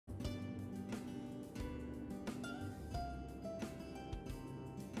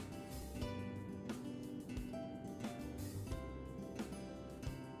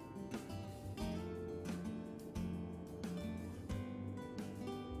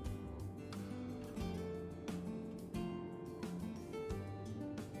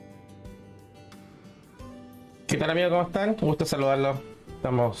¿Qué tal amigos? ¿Cómo están? Un gusto saludarlos.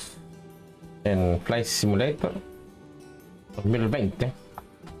 Estamos en Flight Simulator 2020.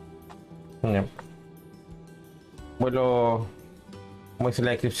 Bien. Vuelo, como dice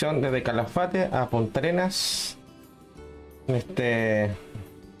la descripción, desde Calafate a Punta Arenas en este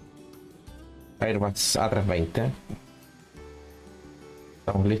Airbus A320.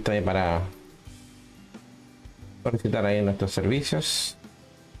 Estamos listos ahí para solicitar ahí nuestros servicios.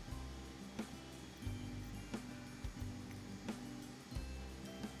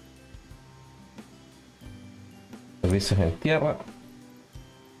 Servicios en tierra.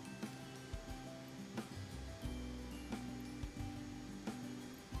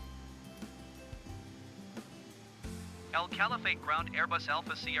 El Calafate ground Airbus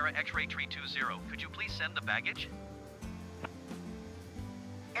Alpha Sierra X-ray 320. Could you please send the baggage?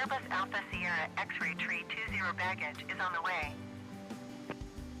 Airbus Alpha Sierra X-ray 320 baggage is on the way.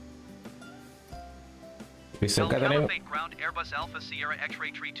 El Calafate ground Airbus Alpha Sierra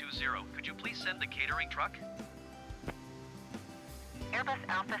X-ray 320. Could you please send the catering truck? Airbus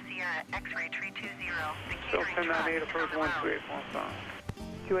Alpha Sierra X-ray 320. The catering truck is on the road.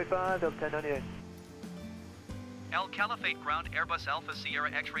 QA5, Delta 1098. El Calafate ground Airbus Alpha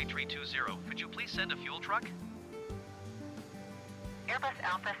Sierra X-ray 320. Could you please send a fuel truck? Airbus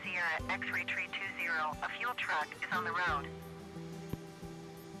Alpha Sierra X-ray 320. A fuel truck is on the road.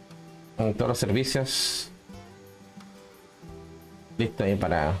 En todos los servicios listo ahí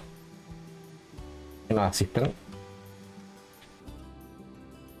para que nos asistan.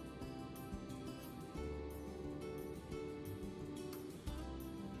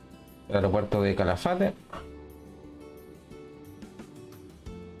 El aeropuerto de Calafate.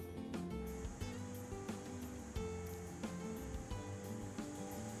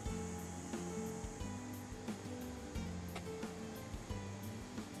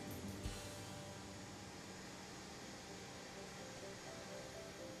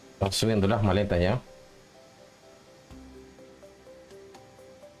 Estamos subiendo las maletas ya.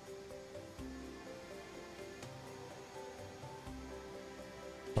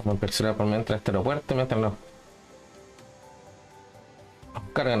 Vamos a inspeccionar por mientras este aeropuerto, mientras nos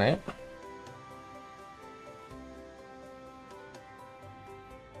cargan ahí.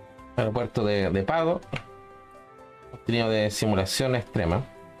 Aeropuerto de pago. Contenido de simulación extrema.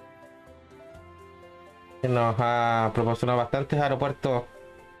 Que nos ha proporcionado bastantes aeropuertos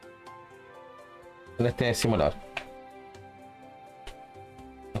en este simulador.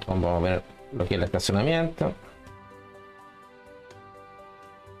 Vamos a ver lo que es el estacionamiento.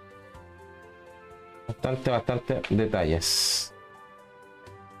 Bastante detalles.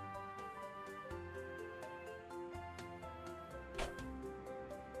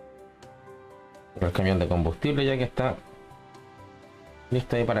 El camión de combustible ya que está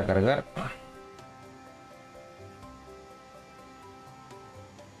listo ahí para cargar.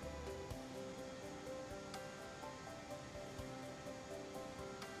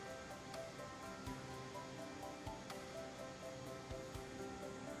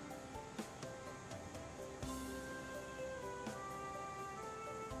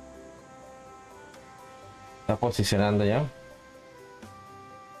 Está posicionando ya.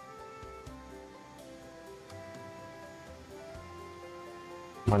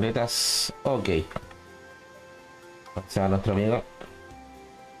 Maletas, ok. O sea, nuestro amigo.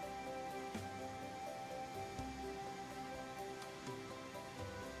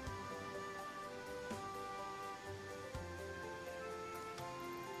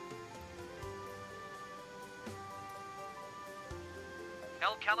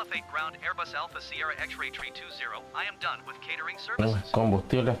 El Calafate ground Airbus Alpha Sierra X-ray 320. I am done with catering services.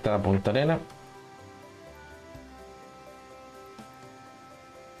 Combustible hasta Punta Arenas.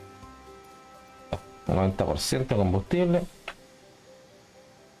 Un 90% combustible.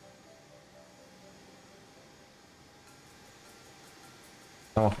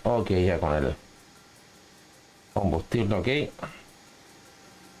 Estamos ok ya con el combustible, ok.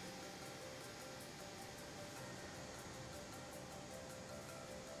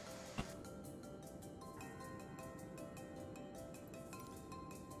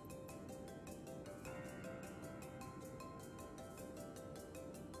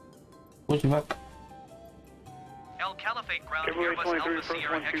 Pushback. El Calafate ground Airbus Alpha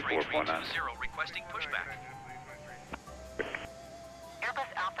Sierra X-ray 320 requesting pushback.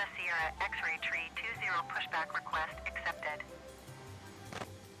 Airbus Alpha Sierra X-ray 320 pushback request accepted.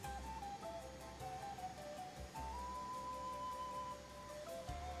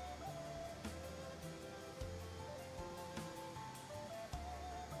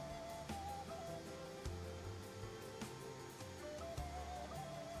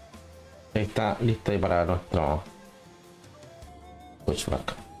 Ahí está listo ahí para nuestro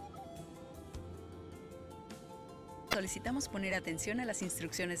pushback. Solicitamos poner atención a las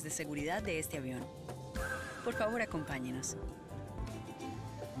instrucciones de seguridad de este avión. Por favor, acompáñenos.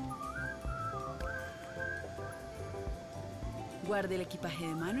 Guarde el equipaje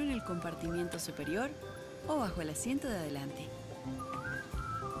de mano en el compartimiento superior o bajo el asiento de adelante.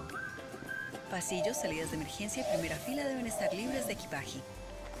 Pasillos, salidas de emergencia y primera fila deben estar libres de equipaje.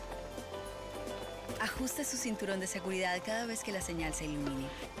 Ajuste su cinturón de seguridad cada vez que la señal se ilumine.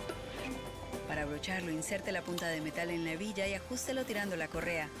 Para abrocharlo, inserte la punta de metal en la hebilla y ajústelo tirando la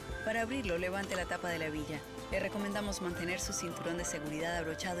correa. Para abrirlo, levante la tapa de la hebilla. Le recomendamos mantener su cinturón de seguridad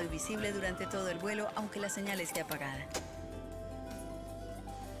abrochado y visible durante todo el vuelo, aunque la señal esté apagada.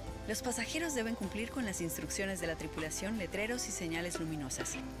 Los pasajeros deben cumplir con las instrucciones de la tripulación, letreros y señales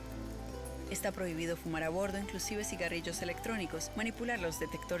luminosas. Está prohibido fumar a bordo, inclusive cigarrillos electrónicos. Manipular los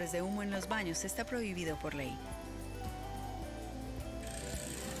detectores de humo en los baños está prohibido por ley.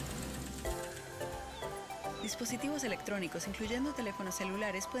 Dispositivos electrónicos, incluyendo teléfonos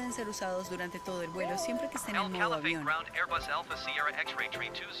celulares, pueden ser usados durante todo el vuelo siempre que estén en modo Calafate avión. ground Airbus Alpha Sierra X-ray tree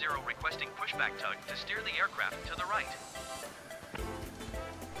 20 requesting pushback tug to steer the aircraft to the right.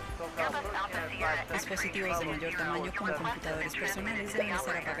 Dispositivos de mayor tamaño como computadores personales deben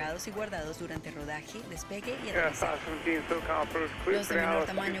estar apagados y guardados durante rodaje, despegue y aterrizaje. Los de menor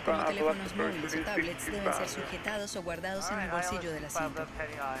tamaño como teléfonos móviles o tablets deben ser sujetados o guardados en el bolsillo del asiento.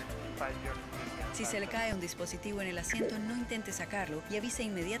 Si se le cae un dispositivo en el asiento, no intente sacarlo y avise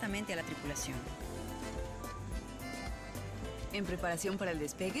inmediatamente a la tripulación. En preparación para el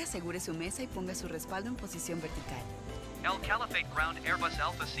despegue, asegure su mesa y ponga su respaldo en posición vertical. Calafate ground Airbus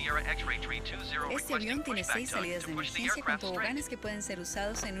Alpha Sierra X-ray tree 20 Este avión requesting tiene pushback 6 tug salidas de to push the emergencia con aircraft straight. toboganes que pueden ser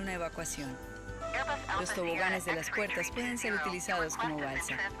usados en una evacuación. Los toboganes de las puertas pueden ser utilizados como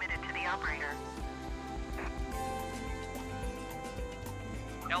balsa.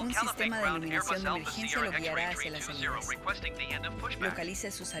 Un sistema de iluminación de emergencia lo guiará hacia las salidas.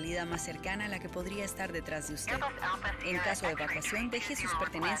 Localice su salida más cercana a la que podría estar detrás de usted. En caso de evacuación, deje sus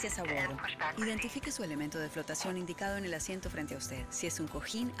pertenencias a bordo. Identifique su elemento de flotación indicado en el asiento frente a usted. Si es un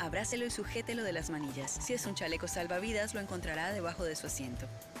cojín, abrácelo y sujételo de las manillas. Si es un chaleco salvavidas, lo encontrará debajo de su asiento.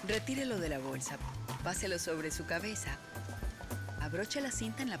 Retírelo de la bolsa. Páselo sobre su cabeza. Abroche la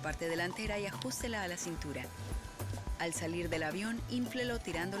cinta en la parte delantera y ajústela a la cintura. Al salir del avión, inflelo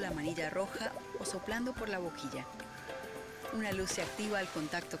tirando la manilla roja o soplando por la boquilla. Una luz se activa al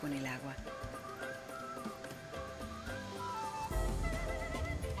contacto con el agua.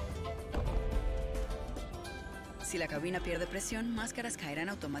 Si la cabina pierde presión, máscaras caerán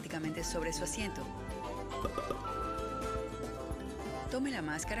automáticamente sobre su asiento. Tome la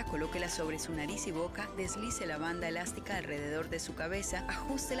máscara, colóquela sobre su nariz y boca, deslice la banda elástica alrededor de su cabeza,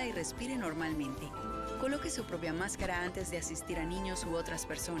 ajústela y respire normalmente. Coloque su propia máscara antes de asistir a niños u otras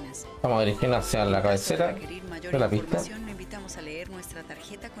personas. Vamos a dirigirnos hacia la cabecera Para requerir mayor de la pista. información, lo invitamos a leer nuestra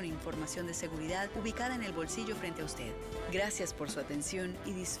tarjeta con información de seguridad ubicada en el bolsillo frente a usted. Gracias por su atención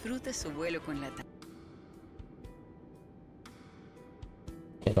y disfrute su vuelo con la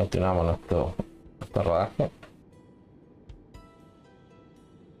Y continuamos nuestro rodaje.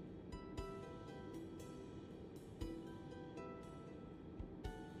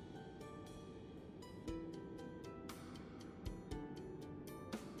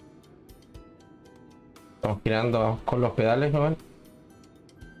 Estamos girando con los pedales, ¿no ven?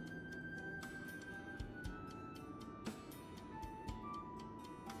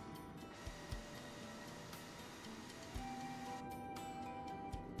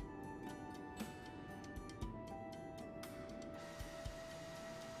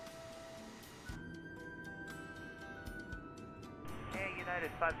 Hey,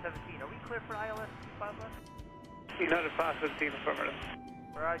 United 517, are we clear for ILS 5 left? United 517, affirmative.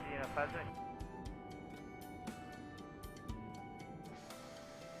 Roger, United 517.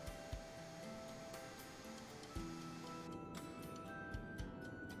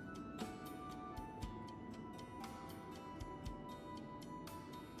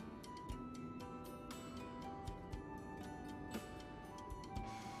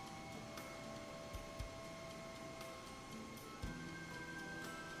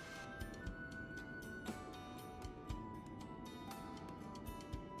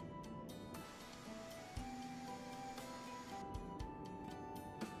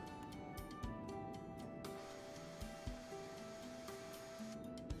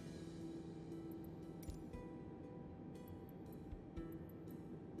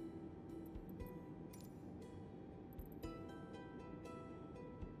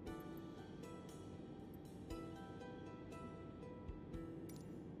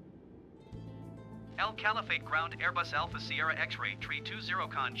 El Calafate ground Airbus Alpha Sierra X-ray tree 20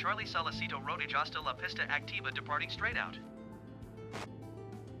 con Charlie Salicito Rodage hasta La Pista Activa departing straight out.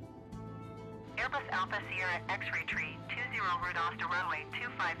 Airbus Alpha Sierra X-ray tree 20 route Hasta runway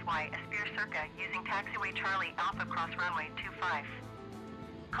 25Y Aspire Circa using taxiway Charlie Alpha cross runway 25.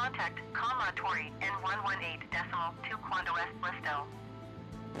 Contact Comma Tori N118.2 Quando Est Listo.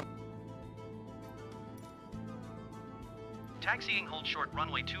 Taxiing hold short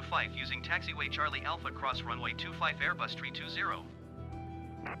runway 25 using taxiway Charlie Alpha cross runway 25 Airbus tree 20.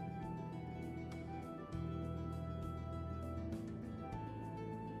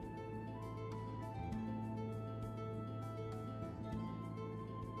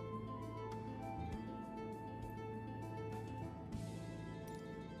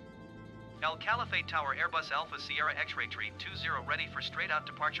 El Calafate Tower Airbus Alpha Sierra X-ray tree 20 ready for straight out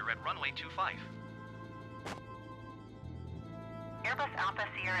departure at runway 25. Airbus Alpha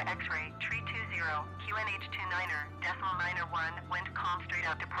Sierra X-ray tree 20 QNH29er decimal 901 wind calm straight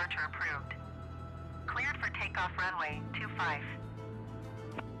out departure approved. Cleared for takeoff runway 25.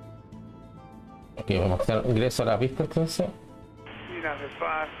 Ok, vamos a hacer ingreso a la pista entonces. United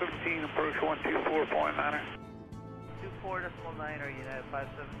 517, approach 124.9er. 24.9 or United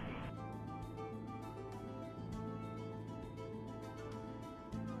 517.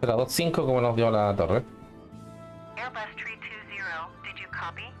 Era 2.5 como nos dio la torre. Airbus tree 20, did you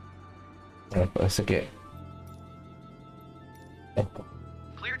copy? Me parece que...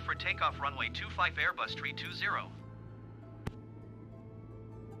 Cleared for takeoff runway 25 Airbus tree 20.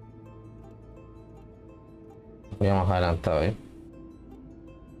 Habíamos adelantado, ¿eh?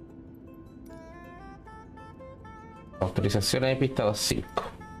 Autorización de pista 2.5.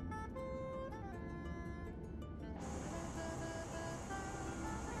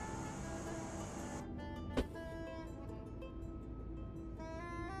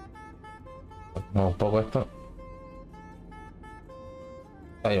 Un poco esto.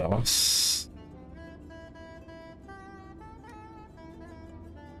 Ahí vamos.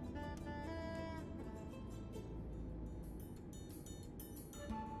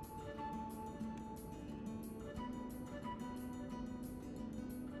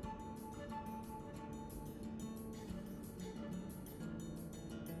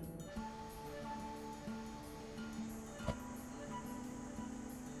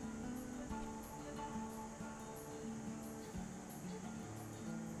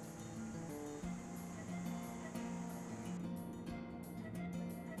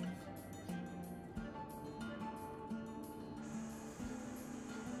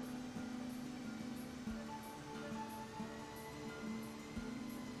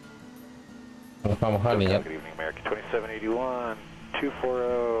 Nos vamos a alinear. Good evening, American 2781,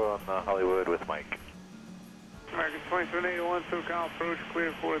 240 on the Hollywood with Mike. American 2781, SoCal approach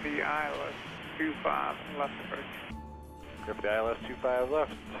clear for the ILS 25 left approach. Clear for the ILS 25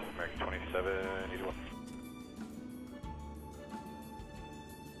 left, American 2781.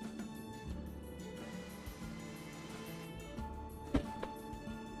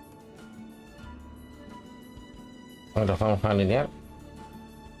 Ahora vamos a alinear.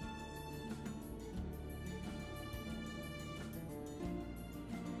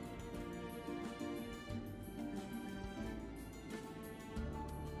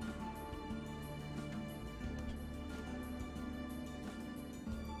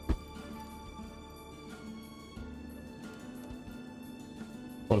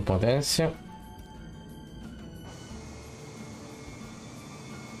 Por potencia.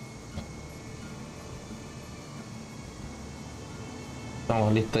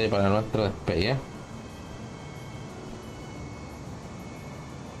 Estamos listos ahí para nuestro despegue.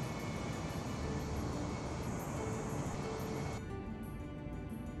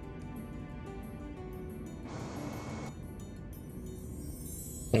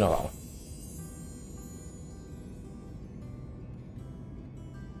 Y nos vamos.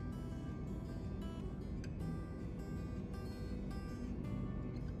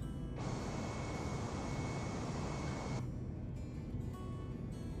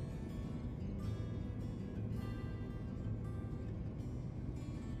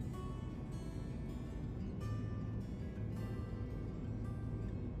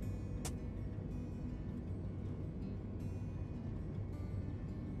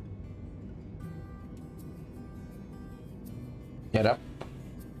 Y ahora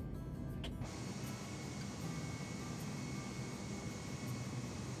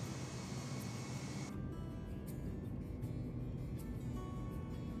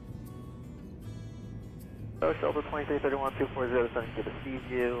Delta 2331 240, sending to the sea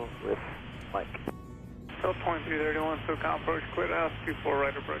view with Mike. Delta 2331, SoCal approach clear to house 24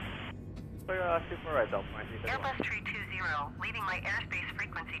 right approach. Clear last 24 right, Delta 2331. Airbus Tree 20, leaving my airspace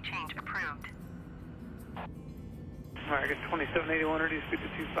frequency change approved. American 2781, reduce speed to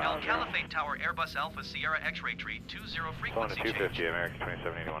 25. El Calafate Tower Airbus Alpha Sierra X-Ray Tree 20 Going frequency to 250, change. American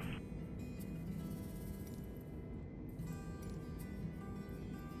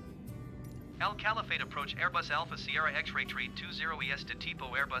 2781. El Calafate approach Airbus Alpha Sierra X-Ray Tree 20 ES to Tipo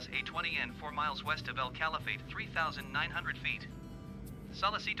Airbus A20N 4 miles west of El Calafate 3,900 feet.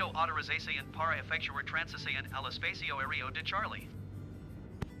 Solicito autorización para efectuar transición al espacio aéreo de Charlie.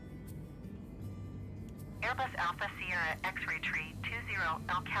 Airbus Alpha Sierra X-Ray Tree 20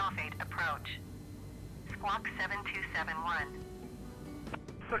 El Calafate approach. Squawk 7271.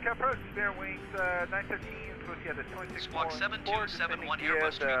 So, approach, spare wings 913, supposed to have the 26. Squawk 7271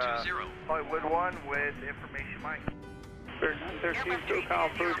 Airbus 320. Hollywood 1 with information mic. Spare 913, SoCal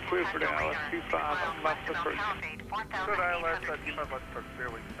approach, clear for Dallas 25 on left approach. So, Dallas 25 left approach, spare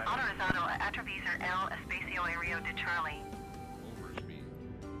wings 913. Autorizado Atravisor El Espacio Aéreo de Charlie. Overspeed,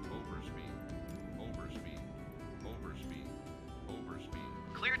 overspeed, overspeed, overspeed, overspeed,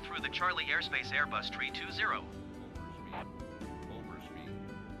 Cleared through the Charlie airspace Airbus Tree 20. overspeed, overspeed.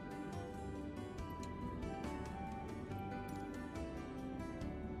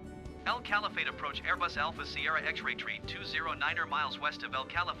 El Calafate approach Airbus Alpha Sierra X-Ray Tree 20 9 miles west of El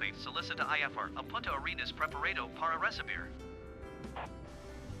Calafate. Solicita IFR a Punta Arenas preparado para recibir.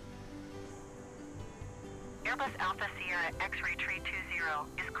 Airbus Alpha Sierra X-Ray Tree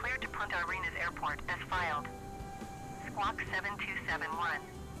 20 is cleared to Punta Arenas Airport as filed. Squawk 7271.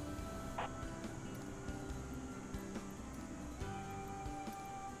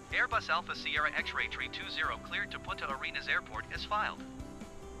 Airbus Alpha Sierra X-Ray Tree 20 cleared to Punta Arenas Airport as filed.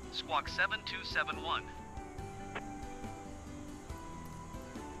 Squawk 7271.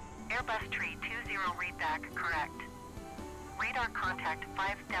 Airbus Tree 20 readback correct. Radar contact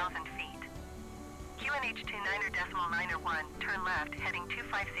 5,000 feet. QNH 29.901, turn left, heading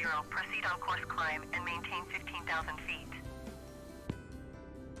 250, proceed on course climb and maintain 15,000 feet.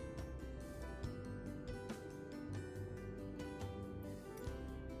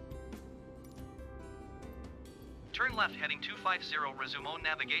 Turn left heading 250, resume on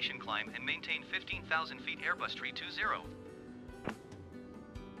navigation climb and maintain 15,000 feet Airbus Tree 20.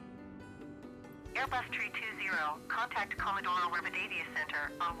 Airbus Tree 20, contact Commodore Rivadavia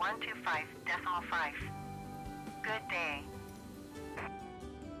Center on 125.5. Good day.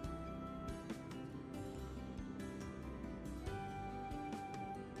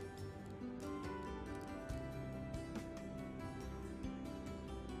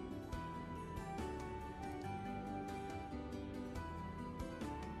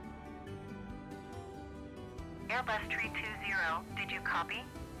 Airbus Tree 20, did you copy?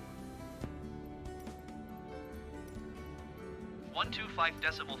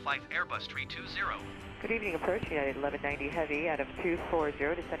 125.5 Airbus Tree 20. Good evening, approach United 1190 Heavy out of 240,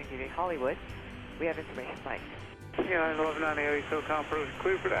 descending to Hollywood. We have information mic. United 1190 Heavy, SoCal approach,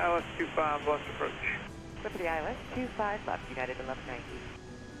 clear for Dallas 25 left approach. Clear for the ILS 25 left, United 1190.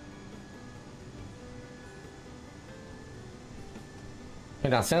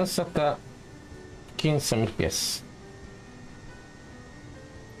 El ascenso hasta 15.000 pies.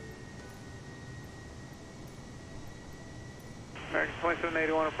 American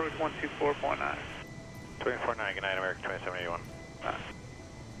 2781 approach 124.9. 249, good night, American 2781.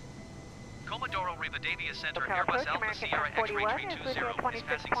 Comodoro Rivadavia Center Hotel Airbus approach, Alpha American Sierra X-Ray 1041, Tree 20 is is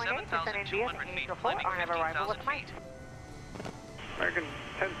passing 7,200 feet, climbing on arrival 15,000 with Mike. feet. American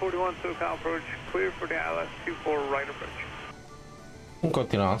 1041 SoCal approach, clear for Dallas 24 right approach.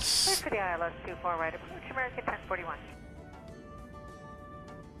 Continuamos. Clear for the ILS 24 right approach, American 1041.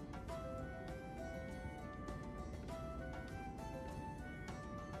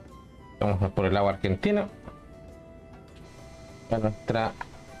 Vamos a por el agua argentina. A nuestra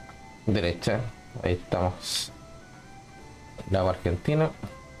derecha. Ahí estamos. El agua argentina.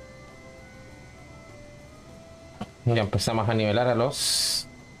 Ya empezamos a nivelar a los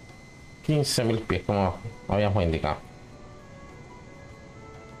 15.000 pies, como habíamos indicado.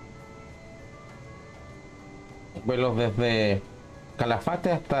 Vuelos desde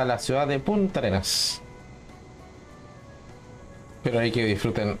Calafate hasta la ciudad de Punta Arenas. Pero hay que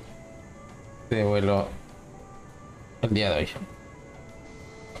disfruten de vuelo el día de hoy.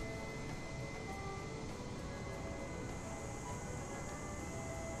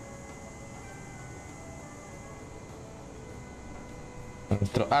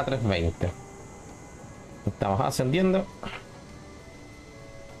 Nuestro A320. Estamos ascendiendo.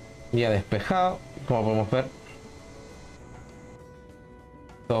 Día despejado, como podemos ver.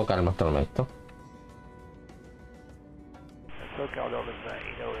 Todo calma hasta el momento. SoCal Delta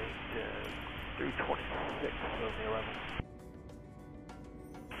 808, 326 on the 11.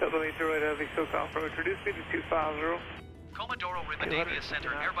 Delta 808 Heavy SoCal approach, reduce speed to 250. Comodoro Rivadavia Center,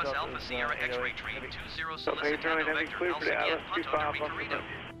 Airbus Alpha Sierra X-ray tree 20 Solicitano Vector, Nelson Yan, Punta de Ricarito.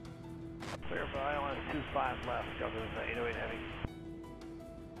 Clear for ILS 25 left, Delta 808 Heavy.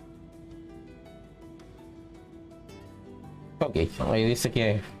 Ok, ahí dice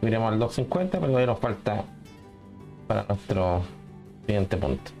que iremos al 250, pero todavía nos falta para nuestro siguiente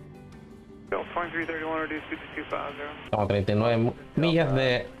punto. Estamos a 39 millas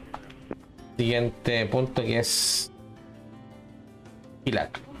de siguiente punto, que es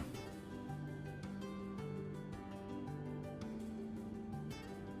Pilac.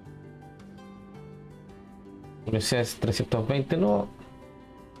 MFS 320 no,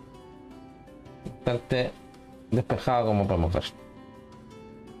 bastante despejado, como podemos ver.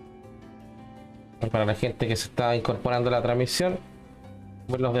 Y para la gente que se está incorporando a la transmisión,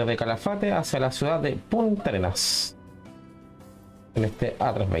 vuelos desde Calafate hacia la ciudad de Punta Arenas en este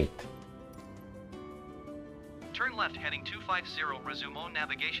A320. Turn left heading 250, resume on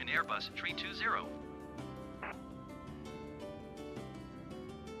navigation Airbus 320.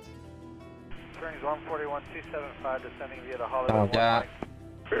 Turns 141-275 descending via the Hollywood. Estamos ya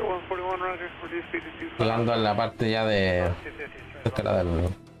 141, Roger, reduce speed to 250. llegando a la parte ya de cerca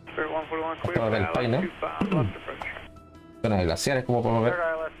del Paine, zonas de glaciares, como podemos ver.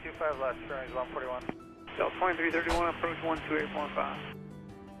 ILS 25 left, turns 141. Delta 2331, approach 12815.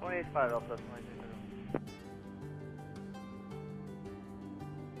 185 Delta 2331.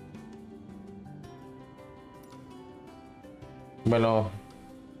 Bueno,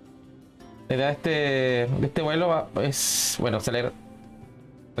 la idea de este vuelo es, bueno, salir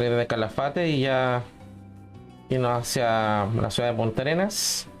de Calafate y ya irnos hacia la ciudad de Punta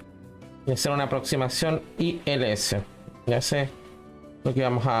Arenas y hacer una aproximación ILS. Ya sé lo que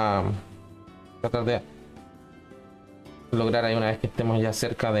vamos a tratar de lograr ahí una vez que estemos ya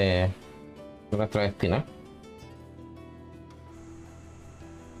cerca de nuestro destino.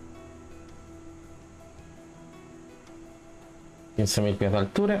 $15,000 pies de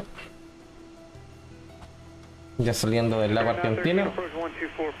altura, ya saliendo del lago argentino.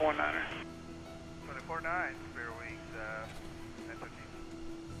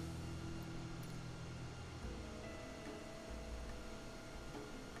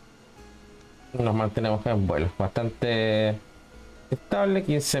 Nos mantenemos en vuelo bastante estable,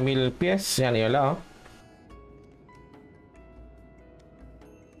 15,000 pies ya nivelado.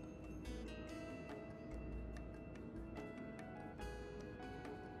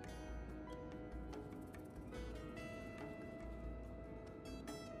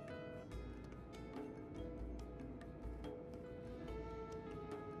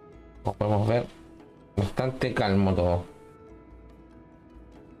 Como podemos ver, bastante calmo todo.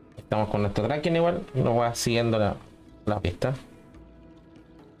 Estamos con nuestro tracking igual, nos va siguiendo la pista.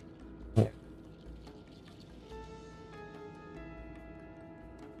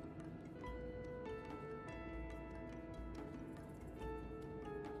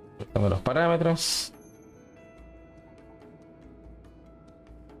 Estamos los parámetros.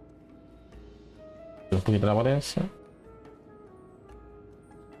 Un poquito la potencia.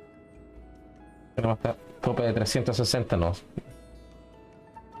 Tenemos hasta tope de 360 knots.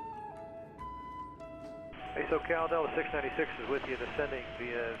 SoCal Delta 696 is with you, descending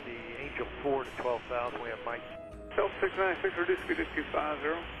via the Angel 4 to 12,000. We have Mike. Delta 696, reduce speed to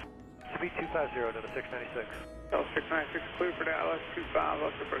 250. Speed 250 to the 696. Delta 696, clear for Dallas 25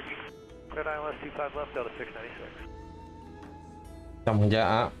 left approach. Clear ILS 25 left, Delta 696. Estamos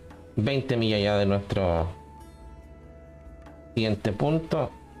ya a 20 millas ya de nuestro siguiente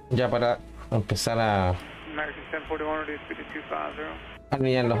punto, ya para empezar a American 1041, reduce speed to 250.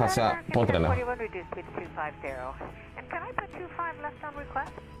 alinearlos hacia Punta Arenas.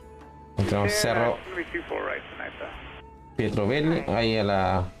 Entramos en Cerro Pietrovelli, ahí a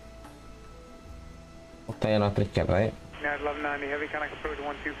la montaña a nuestra izquierda,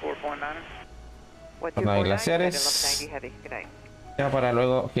 zona de glaciares, ya para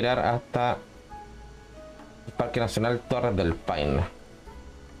luego girar hasta el Parque Nacional Torres del Paine.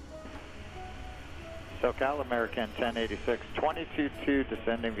 SoCal, American 1086, 222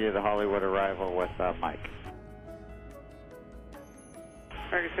 descending via the Hollywood arrival, westbound Mike.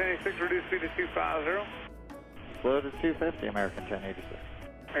 American 1086, reduce speed to 250. Slow to 250, American 1086.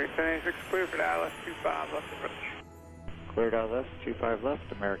 American 1086, clear for Dallas 25 left approach. Cleared LS 25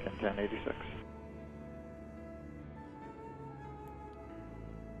 left, American 1086.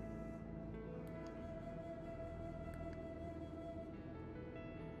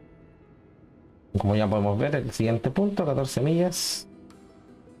 Como ya podemos ver, el siguiente punto, 14 millas.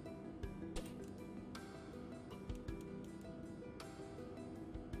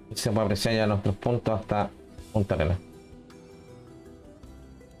 Y se puede apreciar ya nuestros puntos hasta Punta Arenas.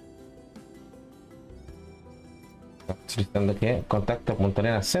 Solicitando que contacto Punta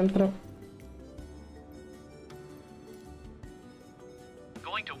Arenas Centro.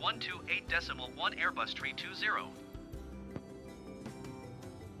 Going to 128.1 Airbus 320.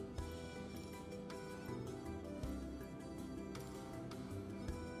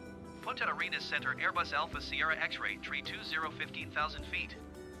 Punta Arenas Center Airbus Alpha Sierra X-Ray 320 15,000 feet.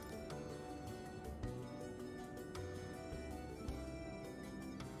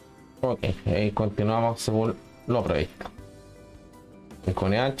 Ok, continuamos según lo previsto.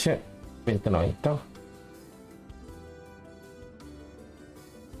 Con EH 2090.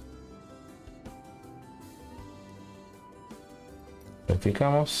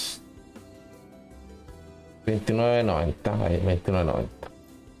 Verificamos 2990, ahí 2990.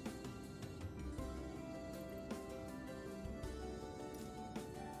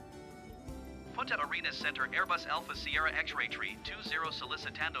 Punta Arenas Center Airbus Alpha Sierra X-Ray 320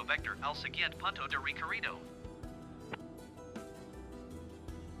 solicitando vector al siguiente punto de recorrido.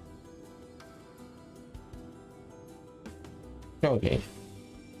 Ok.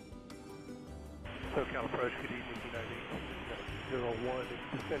 So Calafate, good evening, United 1801,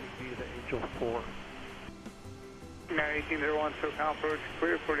 descending via the Angel 4. United 1801, so Calafate,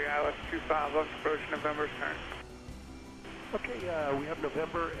 clear for the ILS 25 left approach November turn. Okay, we have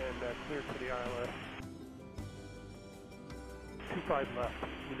November and clear for the ILS. 25 left,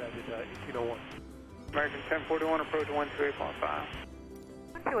 United 1801. American 1041, approach 128.5.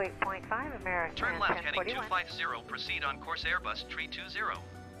 128.5, American Turn left heading 1041. 250, proceed on course Airbus 320.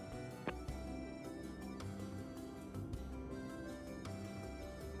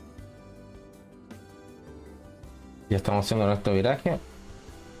 Ya estamos haciendo nuestro viraje.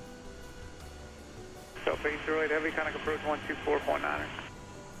 South 808 heavy, contact approach 124.9.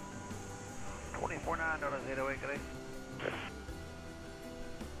 24.9, 08,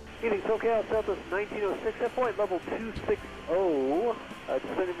 Evening, SoCal, Southwest 1906, at point level 260,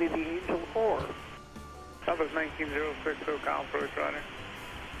 descending via the Angel 4. Southwest 1906, SoCal approach runner.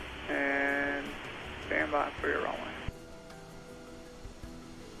 And stand by for your runway.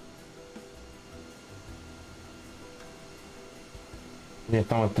 Ya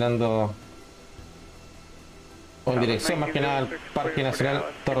estamos entrando en dirección más que nada al Parque Nacional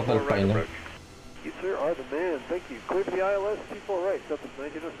Torres del Paine. You sir are the man, thank you. Clear to the ILS 24 right, Southwest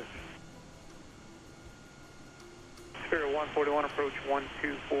 1906. Spirit 141, approach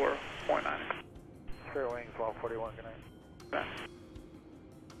 124.9. Spirit Wings 141, good night.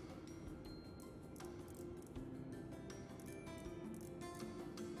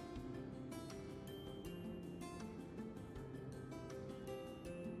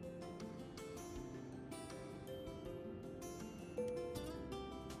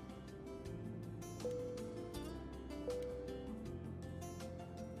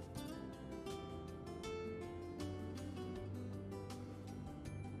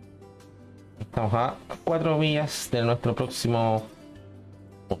 Estamos a 4 millas de nuestro próximo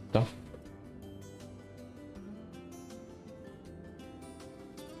punto.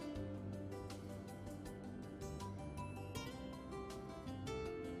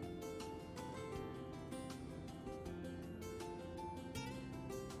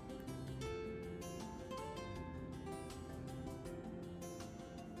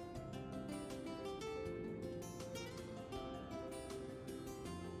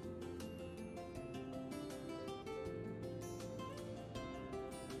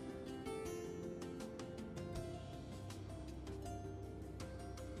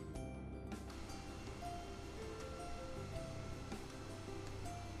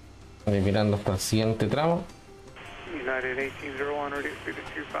 Mirando hasta el siguiente tramo. United 1801, reduce speed to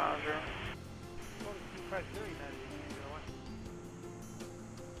 250.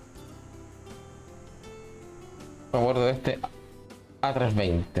 A bordo de este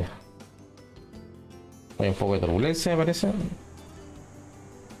A320. Hay un poco de turbulencia, me parece.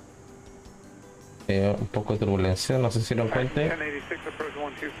 Un poco de turbulencia, no sé si lo encuentre. 1086, approach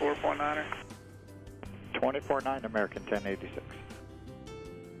 124.9. 24.9 American 1086.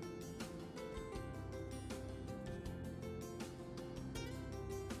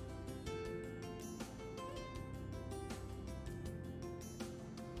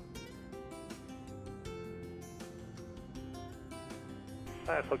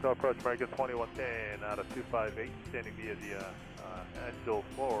 SoCal approach American 2110 out of 258, standing via the Angel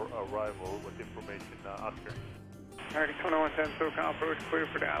 4 arrival with information Oscar. American 2110 SoCal approach, clear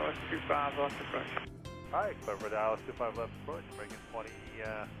for Dallas, 25 left approach. Alright, clear for Dallas, 25 left approach, breaking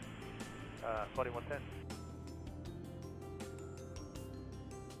 2110.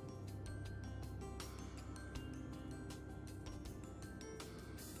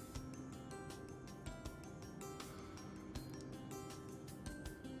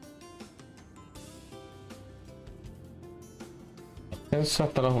 Ascenso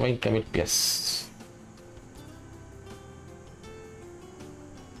hasta los 20.000 pies.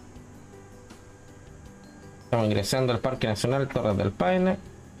 Estamos ingresando al Parque Nacional Torres del Paine.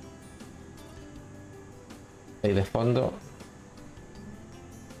 Ahí de fondo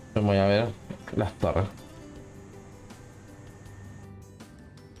voy a ver las torres.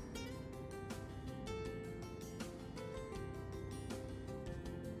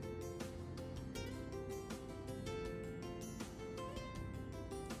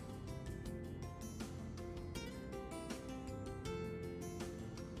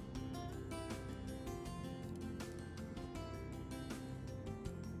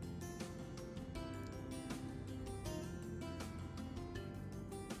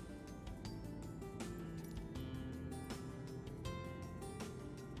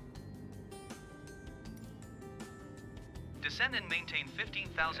 Descend and maintain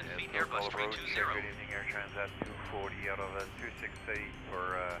 15,000 feet Airbus 320. Good evening, Air Transat 240 out of 268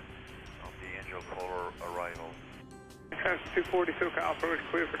 for on the Angel Color arrival. Transat 240 SoCal approach,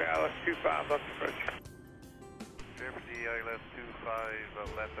 clear for Dallas, 25 left approach. Clear for DI left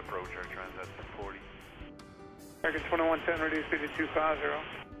 25 left approach, Air Transat 240. American 2110, reduce speed to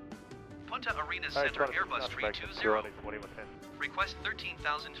 250. Punta Arena Center Airbus 320. Request 13,000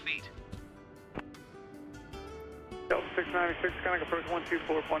 feet. Delta 696, Connect approach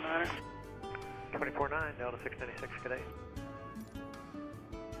 124.9. 24.9, Delta 696, good day.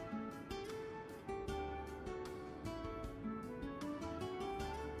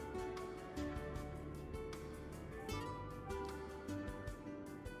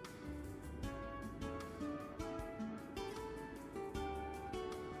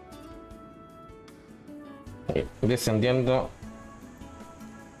 Descendiendo.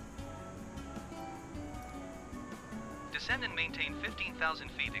 Descend and maintain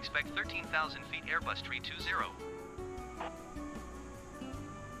 15,000 feet. Expect 13,000 feet Airbus 320.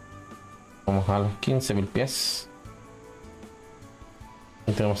 Vamos a los 15.000 pies.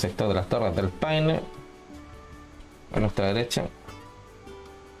 Y tenemos sector de las Torres del Paine a nuestra derecha.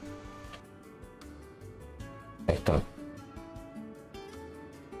 Ahí está.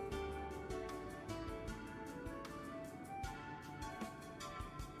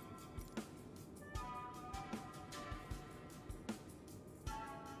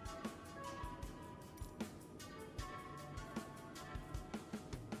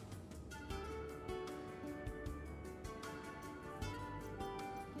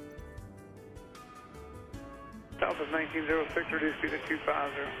 Southwest 1906, reduce speed to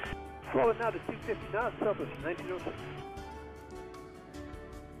 250. Slow it now to 250 knots, Southwest 1906.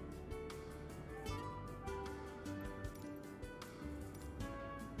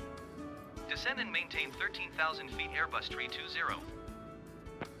 Descend and maintain 13,000 feet Airbus 320.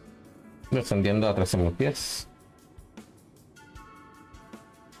 Descendiendo a 13.000 pies.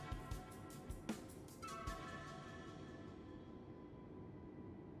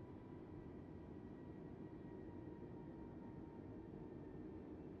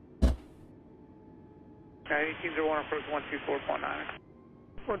 Now 1801 approach 124.9.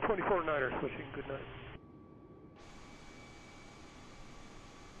 124.9er switching, good night.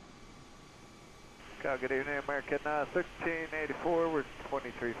 Cal, good evening, American 1384, we're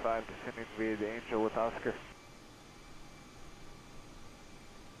 23.5 descending via the Angel with Oscar.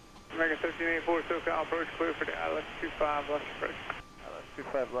 American 1384, SoCal approach, clear for Dallas, 25 left approach. Dallas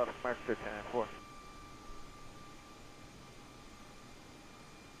 25 left, American 1384.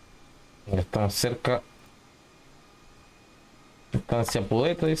 Estamos cerca. Estancia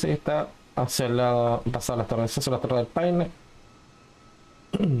Pudeto, dice que está hacia el lado, pasado las torres, hacia las Torres del Paine.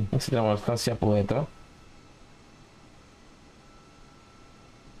 Así tenemos la estancia Pudeto.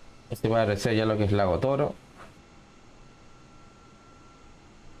 Este va a aparecer ya lo que es Lago Toro.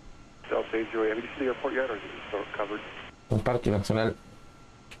 Un parque nacional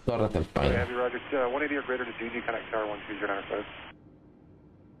Torres del Paine.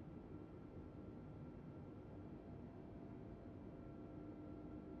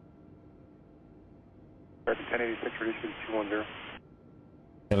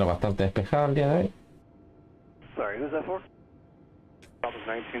 Cielo bastante despejado el día de hoy. Sorry, who's that for? Southwest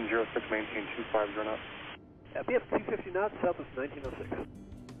 1906, maintain 250 knots. We have 250 knots, Southwest 1906.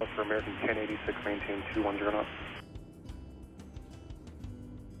 For American 1086, maintain 210 knots.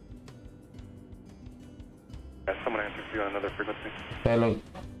 Someone answered for you on another frequency. Vuelo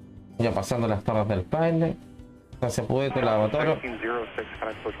ya pasando las torres del paine. Se puede te la toro. 1906,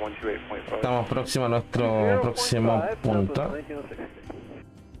 connect approach 128.5. Estamos próximos a nuestro próximo punto.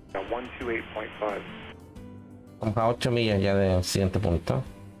 128.5. Estamos a 8 millas ya del siguiente punto.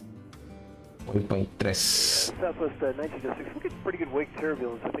 Waypoint 3. Southwest 1906. We're getting pretty good wake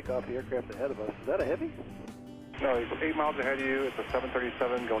turbulence, I think, off the aircraft ahead of us. Is that a heavy? No, it's 8 miles ahead of you. It's a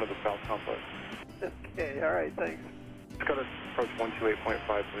 737 going to the south complex. Okay, all right, thanks. Let's go to approach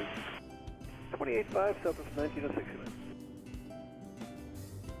 128.5, please. 28.5, Southwest 1906.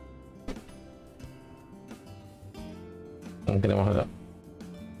 Tenemos la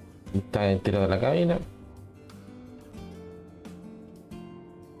está el tiro de la cabina.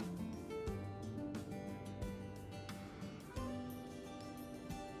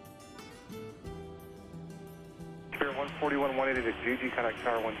 Clear 141, 180 to GG, connect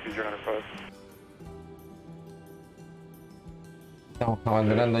tower 12095. Estamos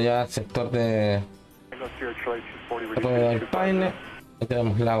abandonando ya el sector de del paine. Aquí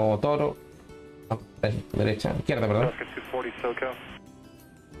tenemos lago Toro. Derecha, izquierda, perdón.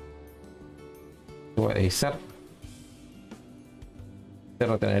 Voy a revisar.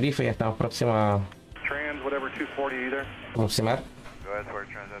 Cerro Tenerife, ya estamos próximos a aproximar. Go ahead for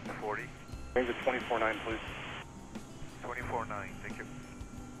Transat 40. Range of 24.9, please. 24.9, thank you.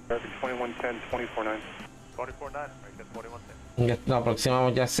 Traffic 2110, 24.9. 24.9, right, 2110. Ya nos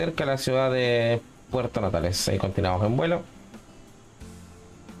aproximamos ya cerca a la ciudad de Puerto Natales. Ahí continuamos en vuelo.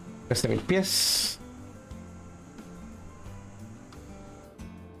 13.000 pies.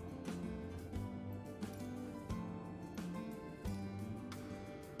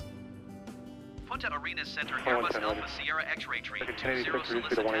 Punta Arenas Center, Airbus Alpha Sierra X-ray tree 20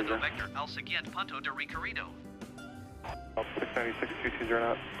 solicitando vector al siguiente punto de recorrido. 696, 220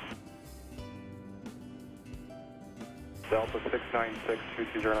 knot. Delta 696,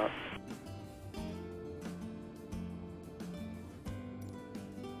 220 knot.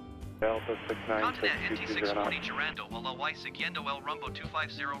 Delta 696, 220 knot. NT640 girando a la Y siguiendo el rumbo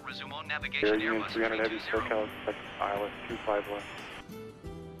 250 resumo navigation Air Union Airbus 300 heavy, 320. SoCal, ILS 25 left.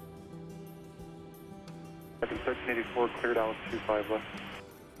 Second 1384, cleared Alice 25 left.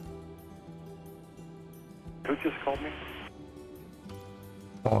 Who just called me?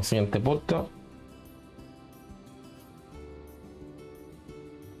 Vamos al siguiente punto.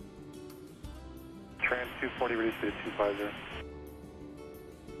 Trans 240, reduced to 250.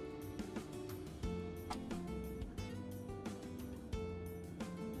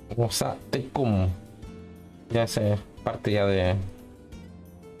 Vamos a Tecum. Ya se parte ya de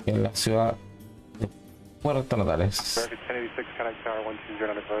en la ciudad de Puerto Natales. American 1086, connect tower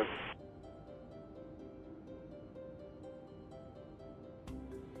 12095.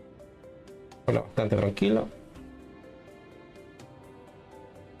 Bueno, bastante tranquilo.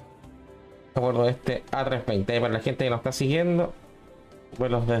 A bordo de este A320. Para la gente que nos está siguiendo,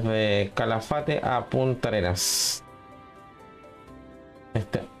 vuelos desde Calafate a Punta Arenas.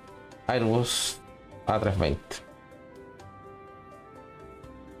 Este Airbus A320.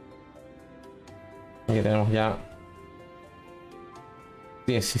 Aquí tenemos ya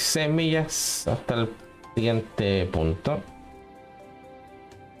 16 millas hasta el siguiente punto.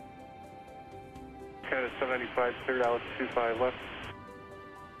 Canada 795, cleared Alice 25 left.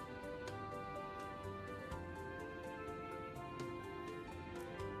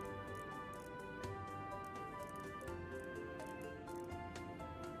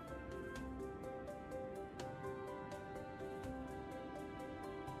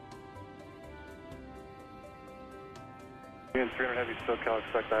 Union 300 heavy, SoCal,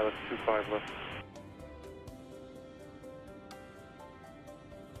 expect ILS 25 left.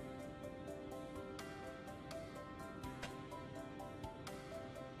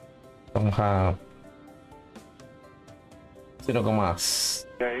 Vamos a 0,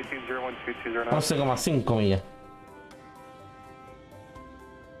 Yeah, 18012209. 11,5 millas.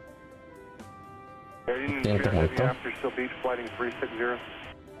 Air Union Siguiente 300 heavy, punto. after still beach, flighting 360.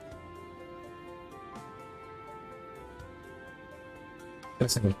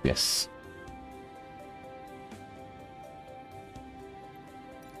 13.000 pies.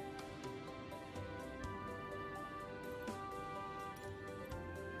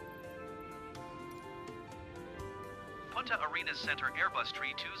 Punta Arenas Center Airbus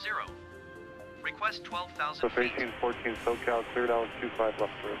 320. Request 12,000 So feet. 1814 SoCal, cleared Alice 25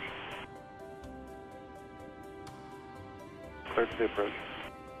 left approach. Clear to the approach.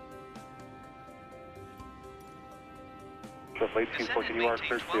 So 1814, you are Maintain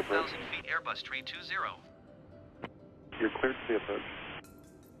cleared to the approach. 12,000 feet Airbus 320. You're cleared to the approach.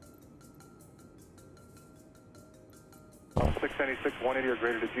 696, 180 or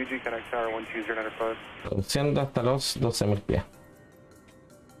greater to GG, connect tower 12095. Reduciendo hasta los 12.000 pies.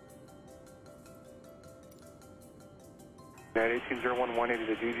 At 1801, 180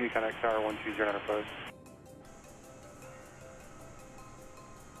 to GG, connect tower 12095.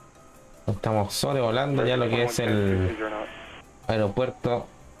 Estamos sobrevolando ya lo que es el aeropuerto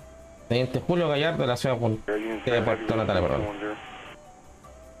Teniente Julio Gallardo de la ciudad de Puerto Natales, perdón.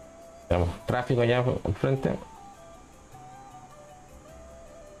 Tenemos tráfico ya al frente.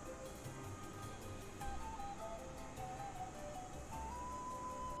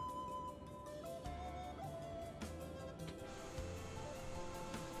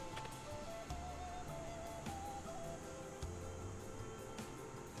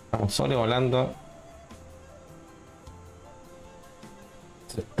 Estamos sobrevolando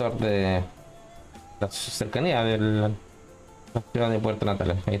el sector de la cercanía de la ciudad de Puerto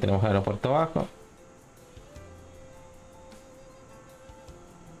Natales. Ahí tenemos el aeropuerto bajo.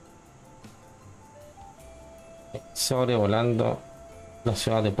 Sobrevolando la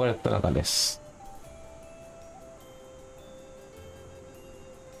ciudad de Puerto Natales.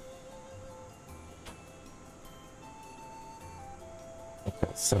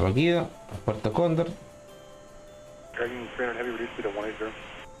 Cerro Guido, Puerto Cóndor.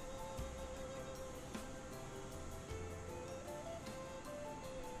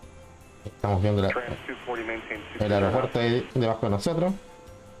 Estamos viendo el aeropuerto ahí debajo de nosotros.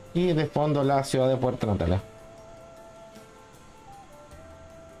 Y de fondo la ciudad de Puerto Natales.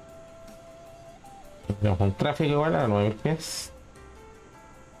 Tenemos un tráfico igual a 9.000 pies.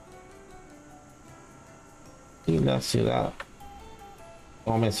 Y la ciudad,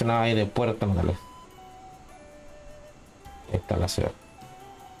 como mencionaba ahí, de Puerto Natales. Ahí está la ciudad.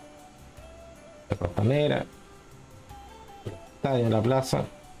 La costanera. El estadio, la plaza.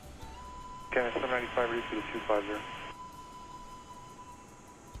 Okay, 795, reduce to 250.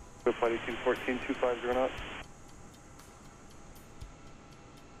 Swift flight 1814, 250 knots.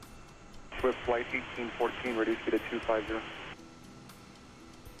 Swift flight 1814, reduce to 250.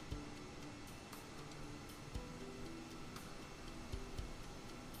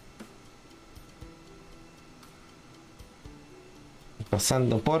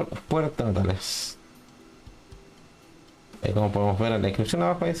 Pasando por Puerto Natales. Ahí como podemos ver en la descripción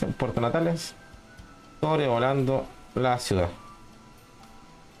abajo dice Puerto Natales, sobrevolando la ciudad.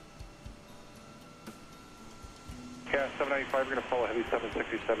 Yeah, 795, we're going to follow heavy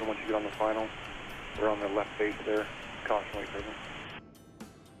 767 once you get on the final. We're on the left base there. Caution late present.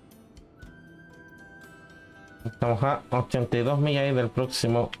 Estamos a 82 millas ahí del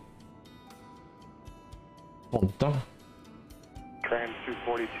próximo punto.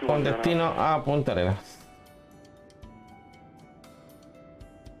 Con destino a Punta Arenas.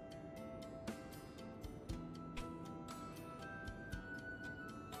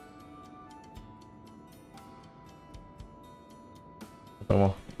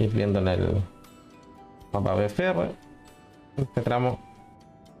 Podemos ir viendo en el mapa BFR este tramo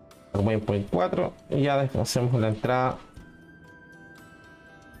al waypoint 4 y ya hacemos la entrada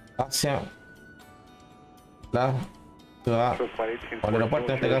hacia la ciudad o el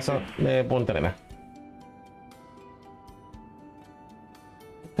aeropuerto, en este caso de Punta Arenas.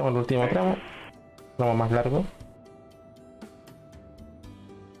 Este es el último tramo más largo.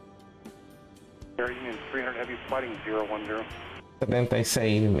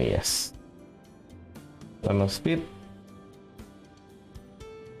 76 millas. Runway speed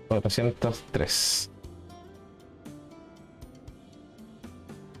 403.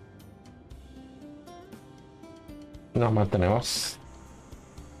 Nos mantenemos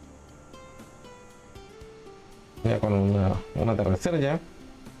ya con un atardecer ya.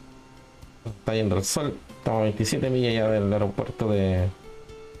 Está yendo el sol. Estamos a 27 millas ya del aeropuerto de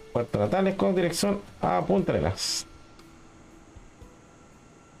Puerto Natales con dirección a Punta Arenas.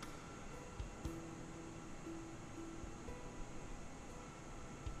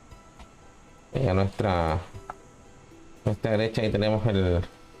 Y a nuestra derecha ahí tenemos el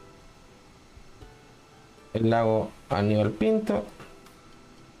lago Aníbal Pinto.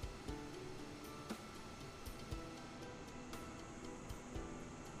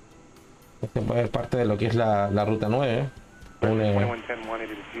 Este puede ser parte de lo que es la ruta 9. Une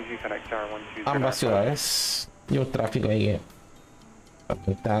ambas ciudades. Y un tráfico ahí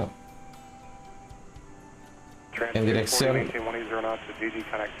que está en dirección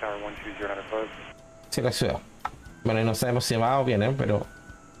hacia la ciudad. Bueno, y no sabemos si va o viene, pero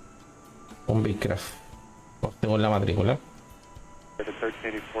un Bigcraft según la matrícula. 200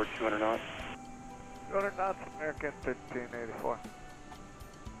 knots, American 1384.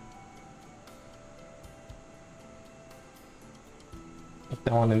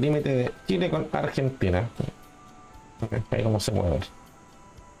 Estamos en el límite de Chile con Argentina. Ahí cómo se mueve.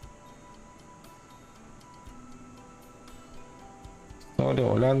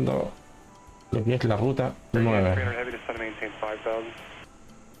 Sobrevolando lo que es la ruta 9.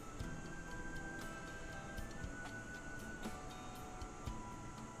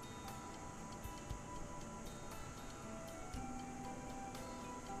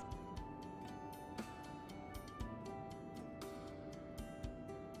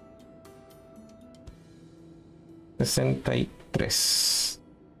 $63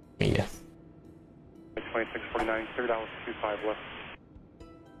 millas. 2649, cleared out with 25 left.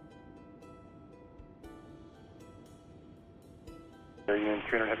 Air Union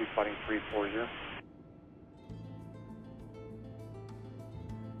 300 Heavy flighting 340.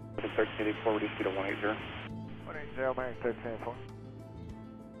 1384, reduce speed to 180. 180, American 1384.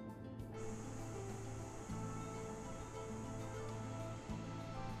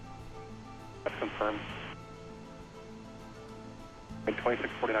 That's confirmed.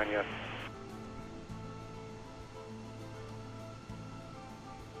 2649, yes.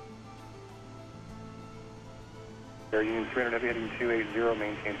 Air Union 300 Heavy heading 280,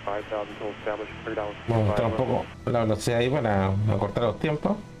 maintain 5000 until established, cleared out. Vamos a aumentar un poco la velocidad ahí para acortar los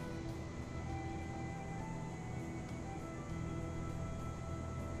tiempos.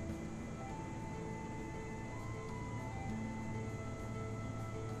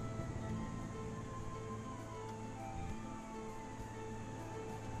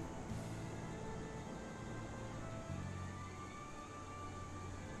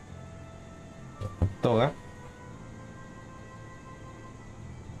 Toga.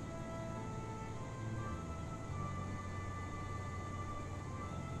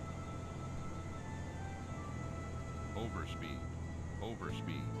 Overspeed,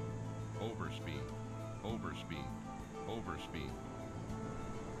 overspeed, overspeed, overspeed, overspeed.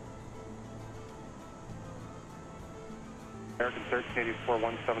 American 1384,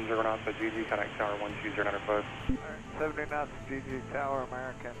 170 knots at GG, connect tower 12095. 70 knots, GG Tower,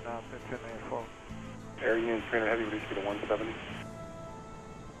 American 1384. Air Union 300 Heavy, reduce speed to 170.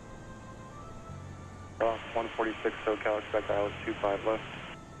 146 SoCal, expect ILS 25 left.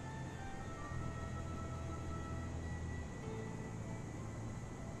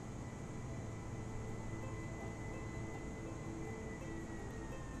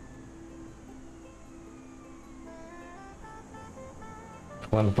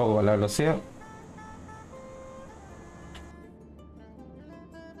 Jugando un poco con la velocidad.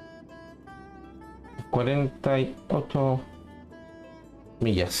 $48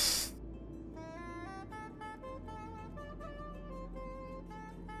 millas.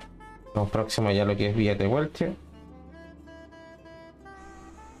 Vamos próximo ya a lo que es vía de vuelta.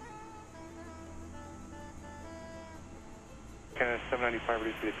 Canada 795,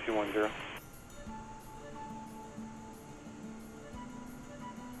 reduce speed to 210.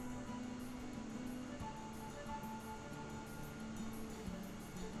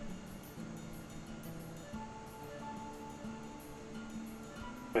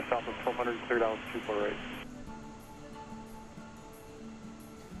 South of 1200, cleared out 248.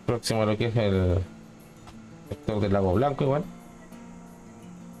 Próximo a lo que es el sector del Lago Blanco igual.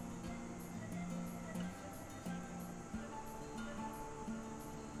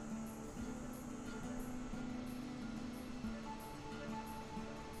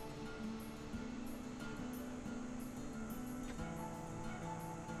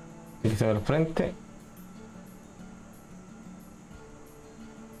 Aquí se ve al frente.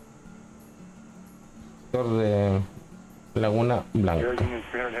 Sector de Laguna Blanca. Air Union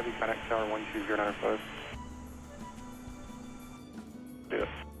 300 Heavy, connect tower 12095. Yeah.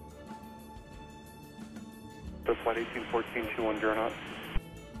 So flight 1814, 210 knots.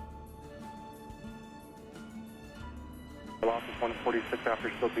 Velocity 146 after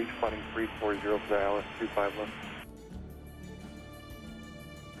Still Beach, flighting 340 for the ILS 25 left.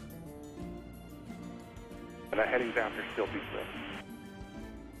 And that heading's after Still Beach though.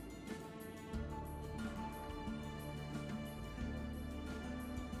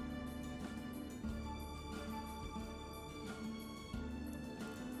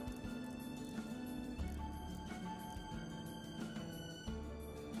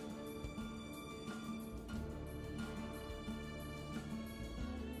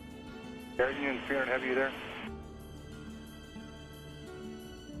 Air Union 300 Heavy, you there?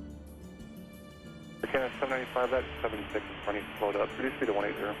 Canada 795, that's 76 in front of you, slowed up. Reduce speed to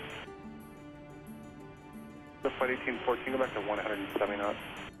 180. So flight 1814, go back to 170 knots.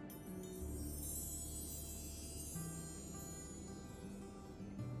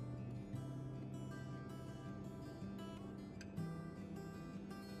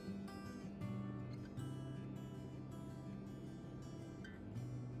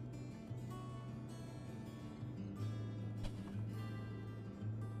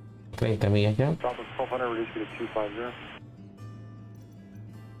 30 millas ya. Drop of 1200, reduce speed to 250.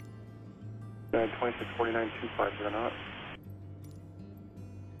 2649, 250 knots.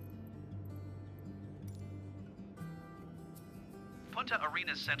 Punta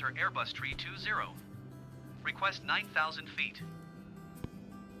Arenas Center Airbus 320. Request 9,000 feet.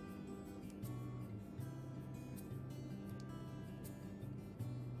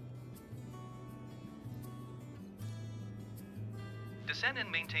 Descend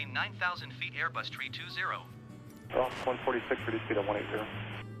and maintain 9,000 feet Airbus 320. Off 146, reduce speed to 180.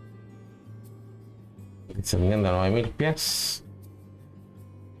 Descendiendo a 9000 pies.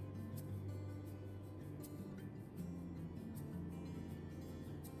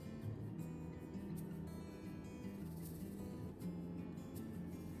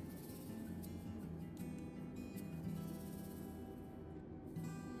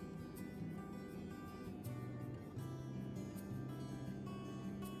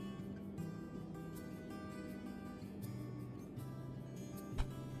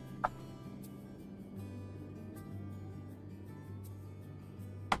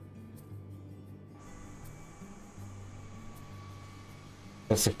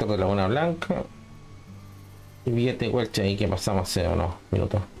 El sector de Laguna Blanca y billete de Welch ahí que pasamos hace unos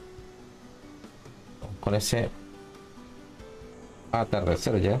minutos con ese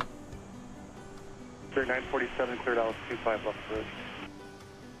atardecer ya. 947, cleared out 25 left bridge.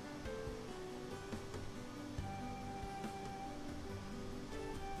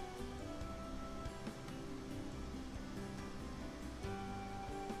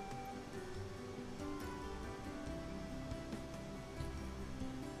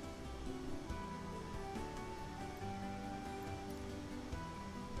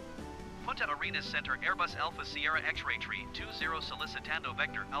 Punta Arenas Center Airbus Alpha Sierra X-Ray Tree 20 solicitando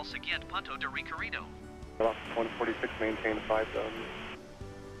vector al siguiente punto de recorrido. Off 146, maintain 5000.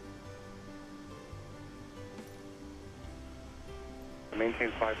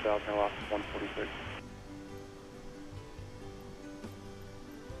 Maintain 5000, off 146.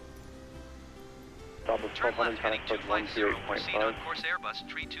 Top of Turn 1200, left heading transport 250, proceed on 128.5. course Airbus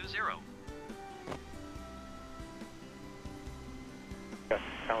 320. Yes,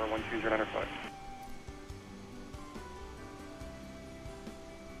 tower 12095.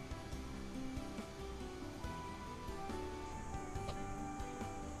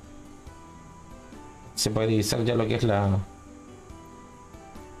 Se puede divisar ya lo que es el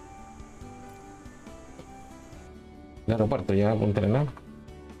aeropuerto ya Punta Arenas.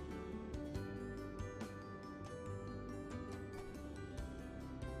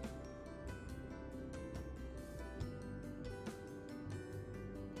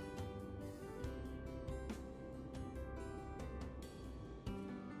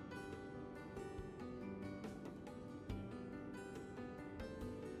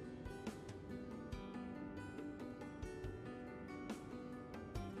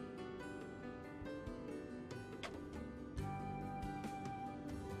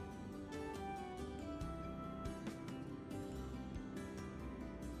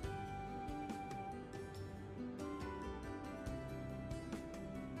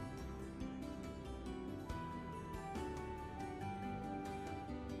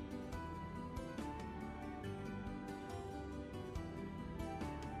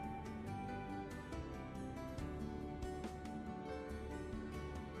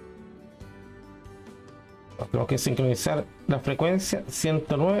 Tenemos que sincronizar la frecuencia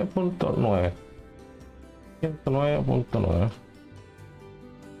 109.9. 109.9.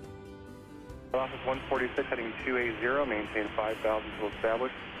 Office 146 heading 280, maintain 5000 to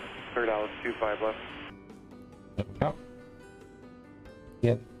establish. Cleared out 25 left. Acá.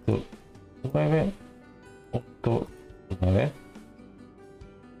 109.9.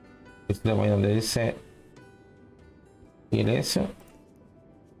 Este es donde dice ILS.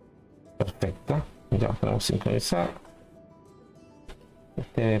 Perfecto. Ya podemos sincronizar.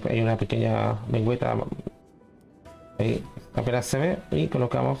 Hay una pequeña lengüeta ahí apenas se ve y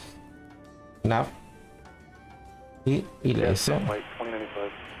colocamos nav y ILS.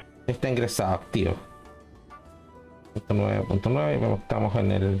 Está ingresado activo 9.9 y vemos que estamos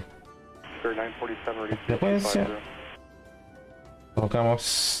en el frecuencia.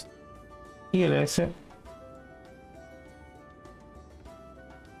 Colocamos ILS.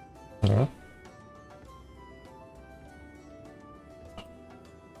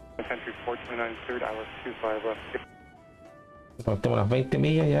 Cuando tengo unas 20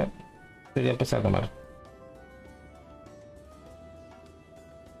 millas ya debería empezar a tomar.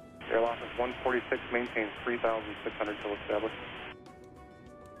 Air Office 146 maintain 3600 till established.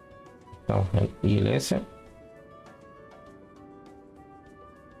 Estamos en ILS.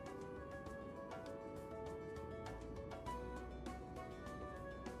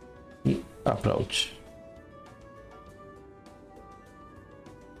 Approach.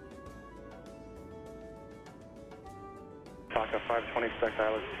 Taka 520, expect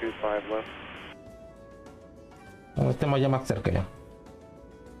ILS 25 left. Cuando estemos ya más cerca ya.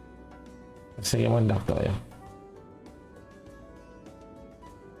 Seguimos en DAF todavía.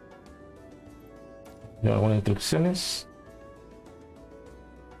 Yo algunas instrucciones.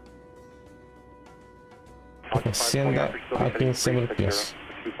 Descienda a 15.000 pies.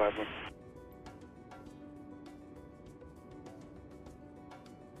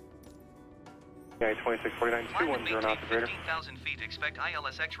 Yeah, 2649, 210 knots, operator. 15,000 feet. Expect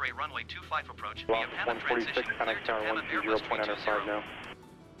ILS X-ray runway 25 approach. Block 146, connect tower 120.95 now.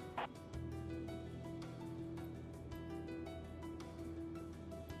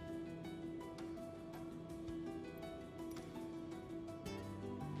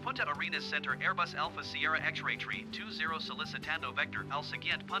 Punta Arenas Center Airbus Alpha Sierra X-ray tree 20 solicitando vector al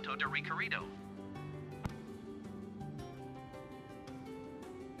siguiente punto de recorrido.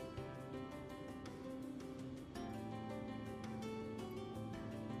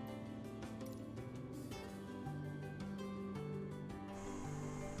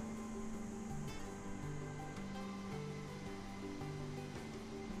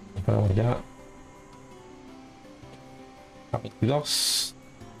 Vamos ya a 22.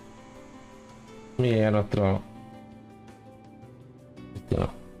 Mira nuestro destino.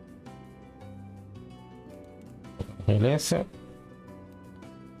 LS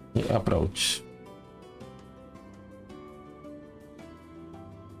y approach.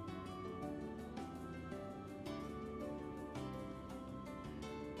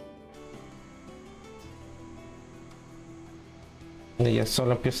 Y ya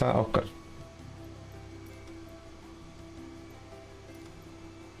solo empieza a buscar.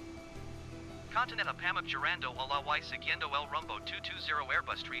 Continental Pamuk Girando Alawai Siguiendo El Rumbo 220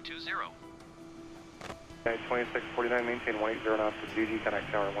 Airbus 320. Okay, 2649, maintain 180 knots to GG,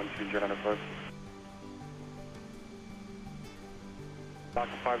 connect tower 120 approach.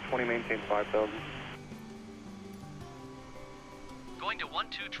 Taka 520, maintain 5,000. Going to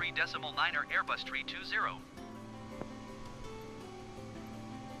 123.9er Airbus 320.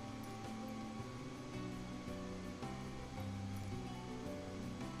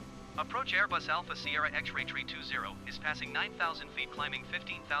 Approach Airbus Alpha Sierra X-ray tree 20 is passing 9,000 feet, climbing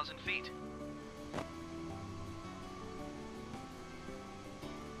 15,000 feet.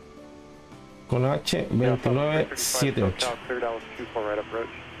 Con H2978. Cleared Alice 24 right approach.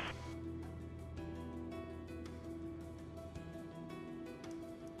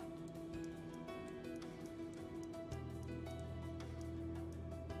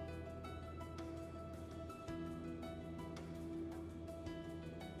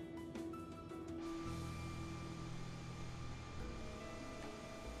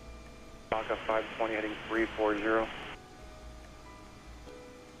 Taka 520 heading 340.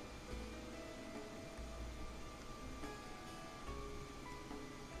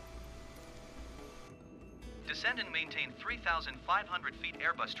 Descend and maintain 3,500 feet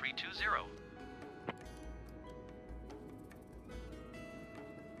Airbus 320.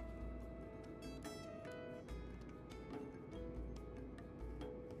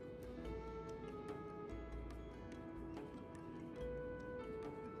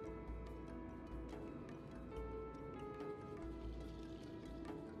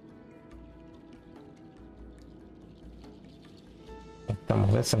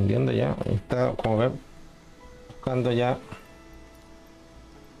 Estamos descendiendo ya. Está, como ven, buscando ya.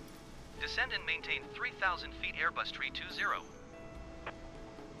 Descend and maintain 3,000 feet Airbus 320.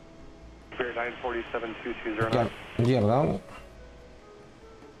 Clear 947, 220 Ya, knots. gear down.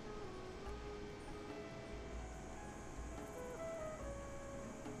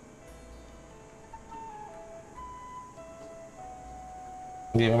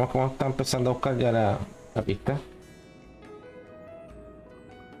 Y vemos cómo está empezando a buscar ya la pista.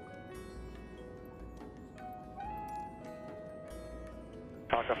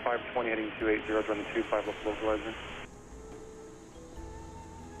 Taka 520 heading 280, running 25 left localizer.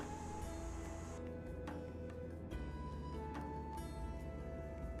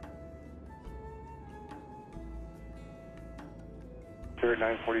 Clear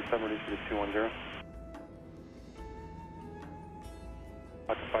 947, reduce to 210.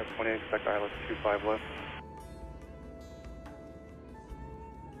 Taka 520, expect ILS 25 left.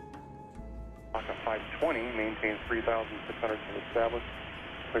 Taka 520, maintain 3,600 to establish.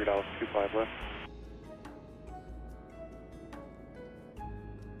 Cleared Alice 25 left.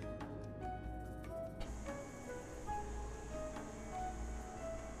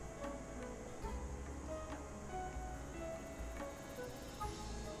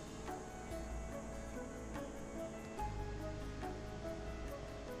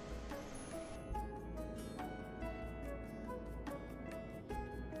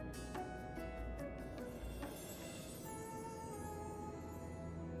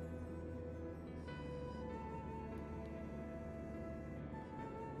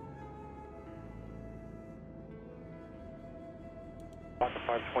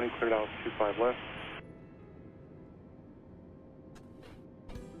 520, cleared out 25 left.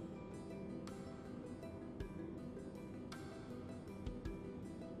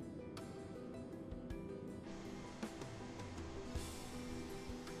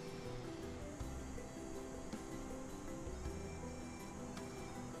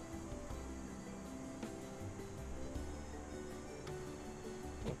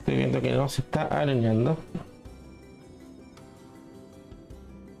 Estoy viendo que no se está alineando.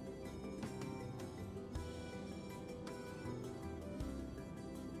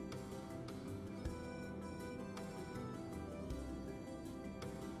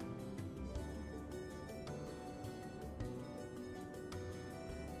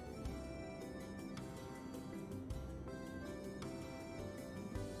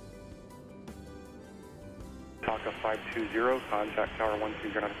 Taka 520, contact tower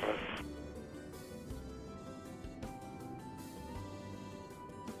 12095.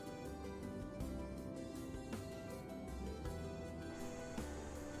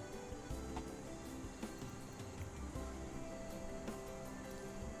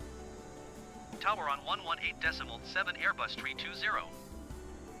 Tower on 118.7 Airbus tree 20.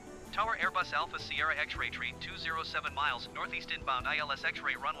 Tower Airbus Alpha Sierra X-ray tree 207 miles northeast inbound ILS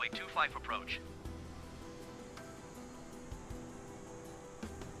X-ray runway 25 approach.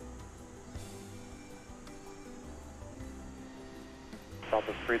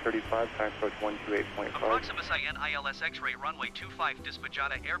 Southwest 335, time approach 128.5. Approximus IN ILS X-ray runway 25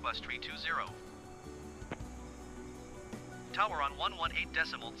 Dispajata Airbus tree 20. Tower on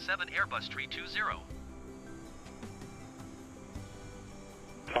 118.7 Airbus tree 20.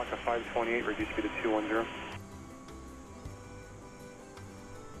 Taka 528, reduce speed to 210.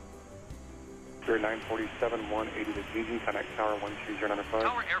 947, 180 to Gigi, connect tower 12095.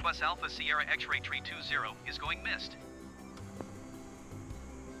 Tower Airbus Alpha Sierra X-ray tree 20 is going missed.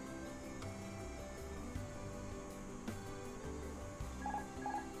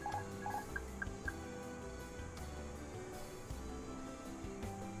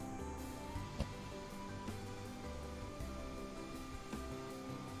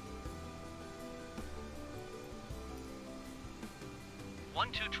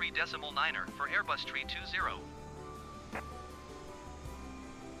 One two tree decimal niner for Airbus tree 20.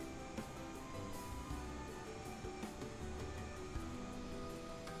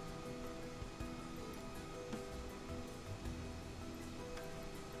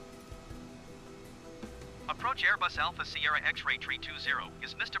 Approach Airbus Alpha Sierra X-ray tree 20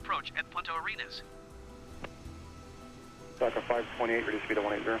 is missed approach at Punta Arenas. Taka 528, reduce speed to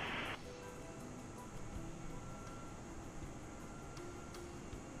 180.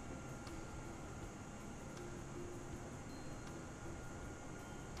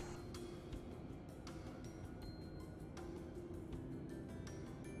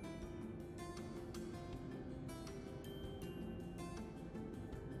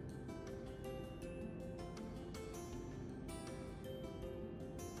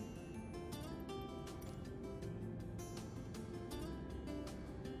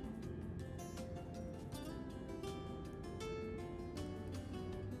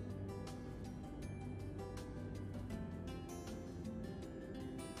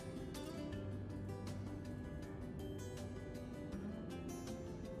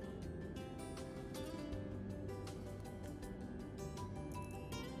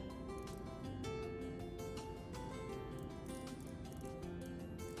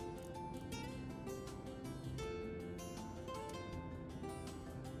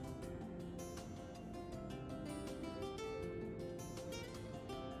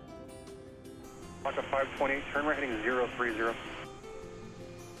 Taka 528, turn right heading 030.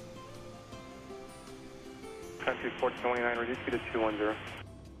 Country port 29, reduce speed to 210.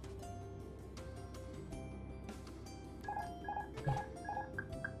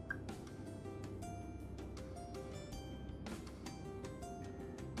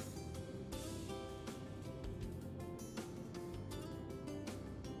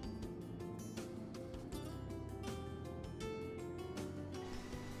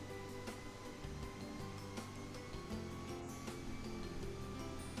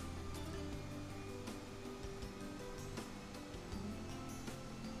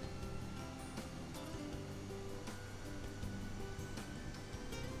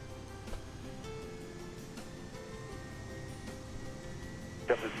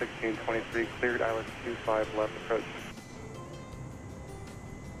 Delta 1623, cleared ILS 25 left approach.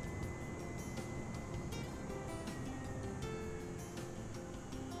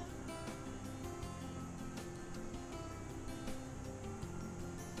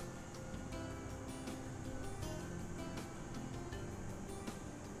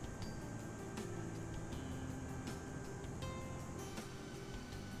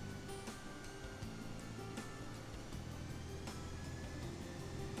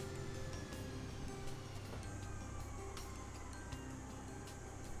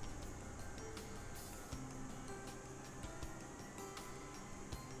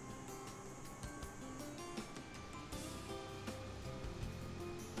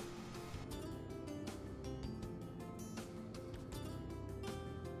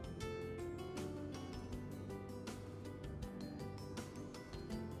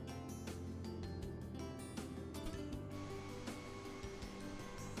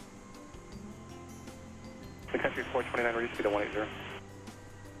 Country 429, reduce speed to 180.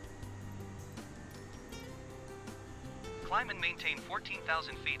 Climb and maintain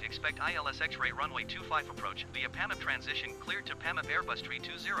 14,000 feet. Expect ILS X-ray runway 25 approach via PAMF transition cleared to PAMF Airbus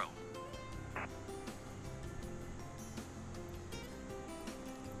 320.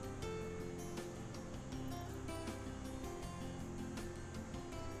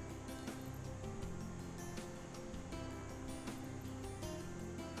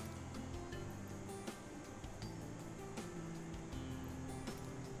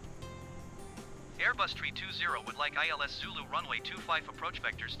 Airbus 320 would like ILS Zulu runway 25 approach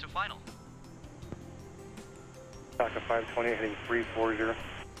vectors to final. Taka 528 heading 340.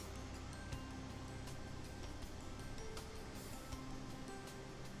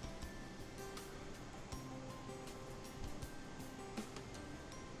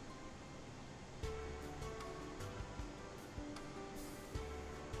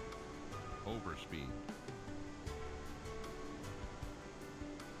 Overspeed.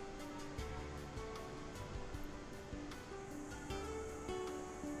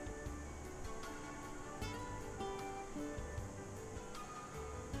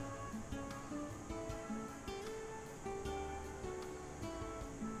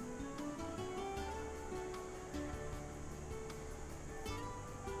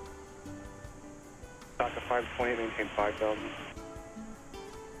 Taka 528, maintain 5,000.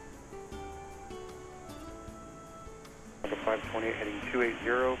 Taka 528 heading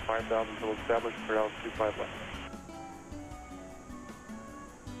 280, 5,000 total established, clear out 25 left.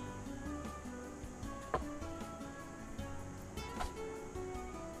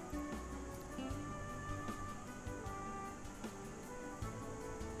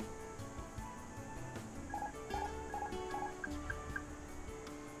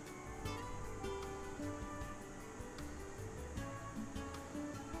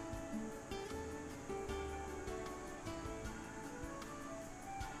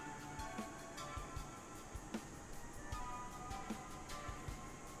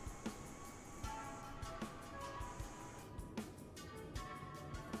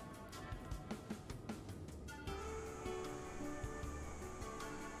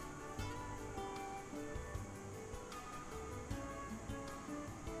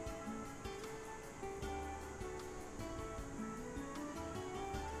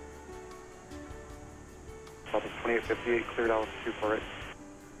 Delta 2858, cleared out 248.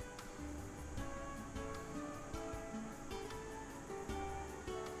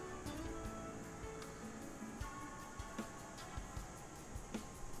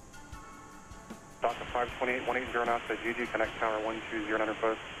 Delta 528, 180 knots at GG, connect tower 120 under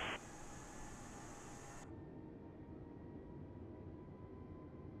post.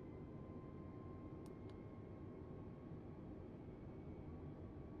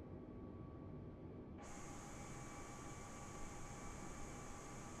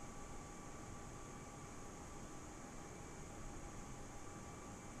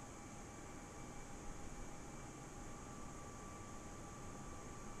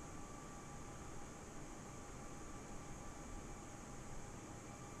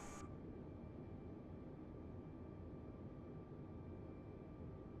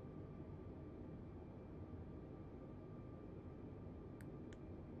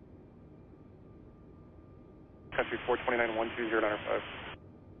 Country 429, 120 under 5.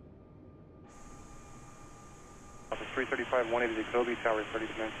 Office 335, 180 to Kobe, tower 30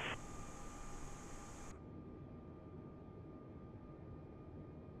 to 9.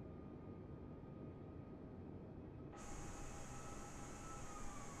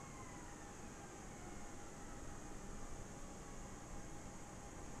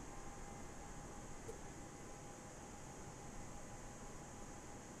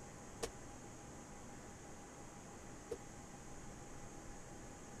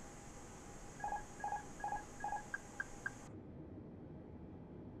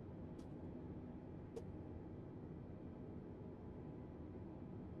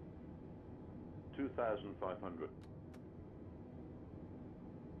 $2,500.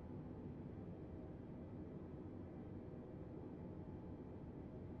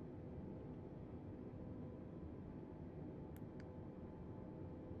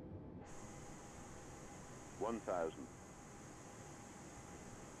 $1,000.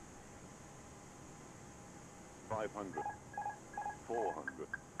 $500. $400.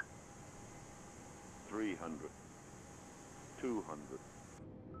 $300. $200.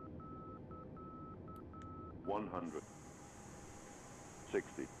 100,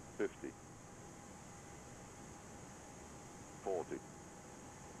 60, 50, 40,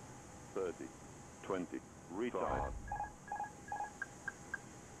 30, 20, retard.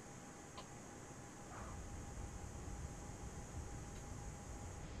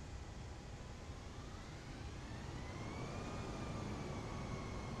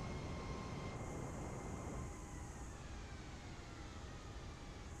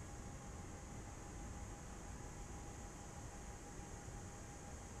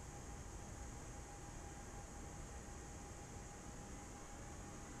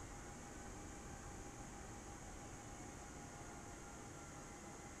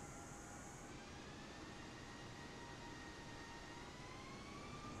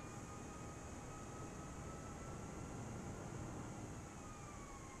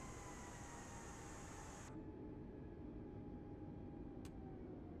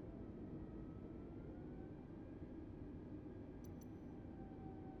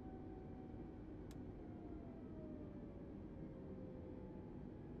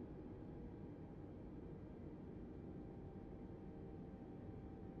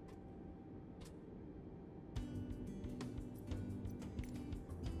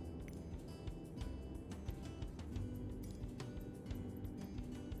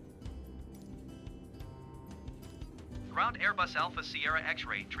 Ground Airbus Alpha Sierra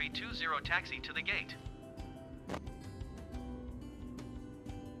X-Ray Tree 20 taxi to the gate.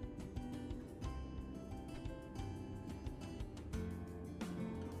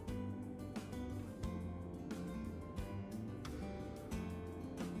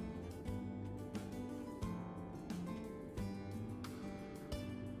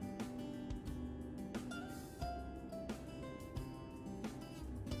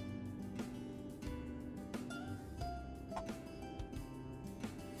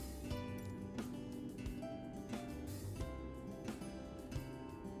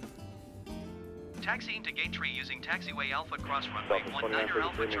 Taxiing to gate 3 using taxiway Alpha cross runway 19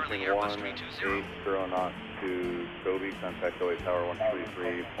 Alpha Charlie Airbus 320. 0 knots to Gobi, contact OA Tower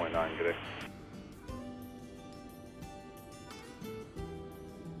 133.9, good day.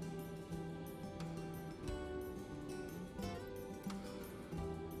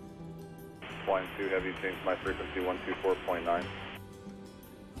 Flying 2 heavy, change my frequency 124.9.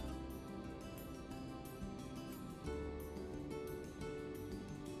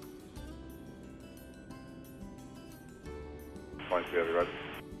 Flying 2 heavy, right?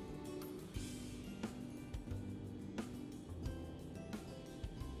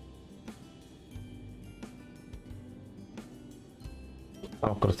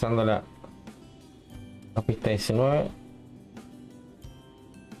 Vamos cruzando la pista 19.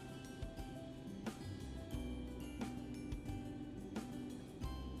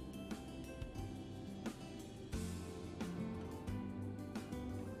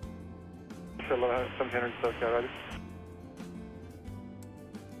 Sure, 1700 South ready.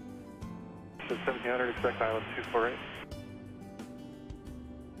 1700, expect island 248.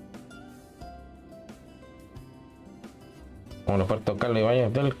 Bueno, Puerto Carlos y Valle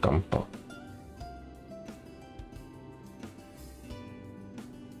del Campo.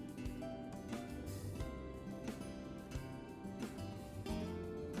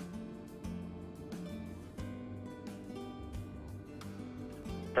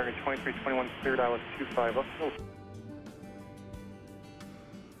 Target 2321 cleared, island 25 up. Oh.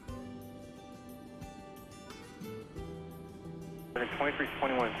 Target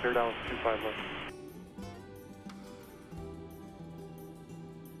 2321 cleared, island 25 up.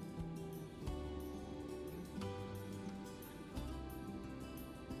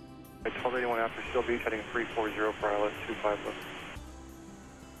 At 1281 after Steel Beach, heading 340 for ILS 25 left.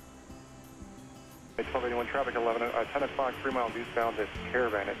 At 1281 traffic 10 o'clock, 3 miles eastbound at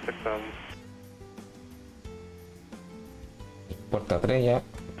Caravan at 6000. Puerta 3 ya.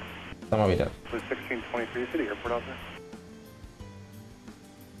 Estamos a virar. 1623 City Airport out there.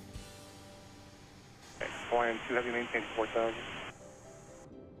 Okay, flying 2 heavy, maintain 4000.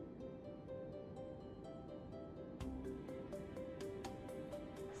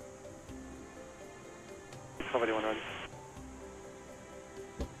 ready.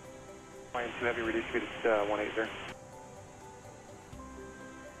 Flying 2 heavy, reduce speed at 180.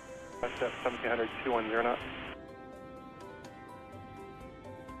 That's at 1700, 210 knots.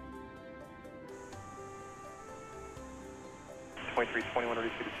 Twenty-three, 21,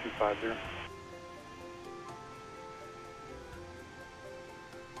 reduce speed at 250.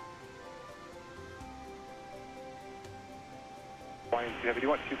 Flying 2 heavy, do you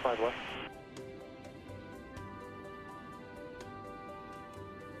want 25 left?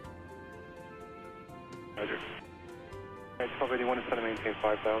 Roger. Alright, 1281 is set to maintain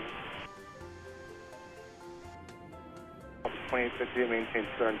 5,000. 2858, maintain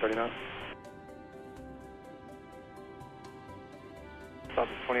 230 knots. South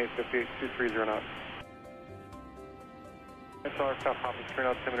is 2858, 230 knots. SR South Hopkins, turn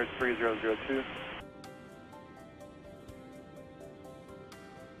out 3002.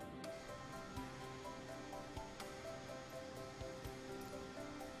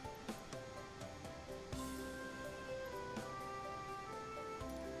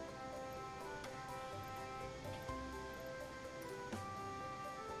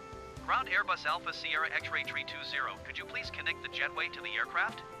 Ground Airbus Alpha Sierra X-Ray Tree 20. Could you please connect the jetway to the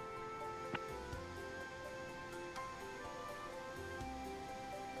aircraft?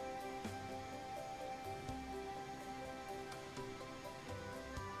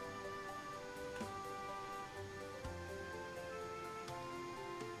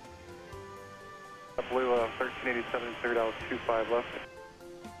 Blue 1387, cleared out 25 left.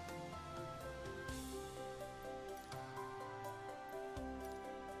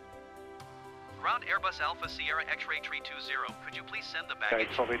 Ground Airbus Alpha Sierra X-Ray Tree 20. Could you please send the Okay,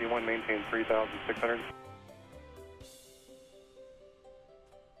 baggage? 1281, maintain 3,600.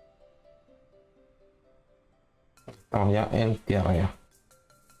 Estamos ya en tierra ya.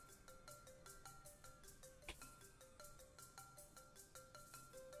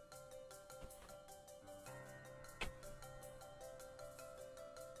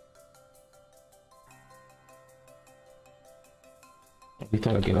 Listo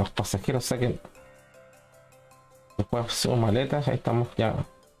para que los pasajeros saquen después sus maletas. Ahí estamos ya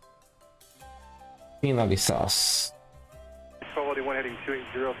finalizados. Heading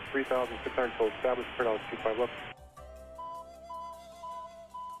 280, 3,600 total, establish turnout 25 left.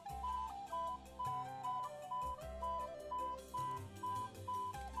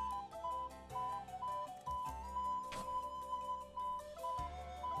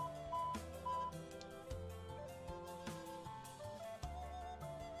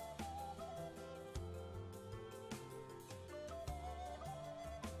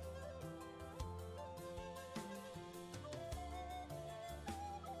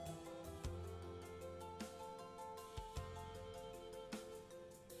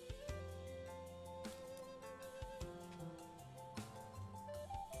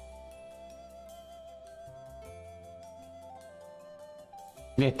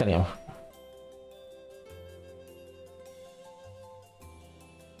 Y ahí estaríamos.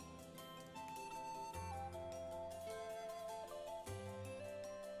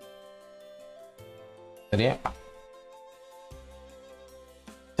 Sería.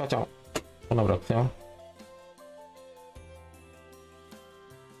 Chao, chao. Una próxima.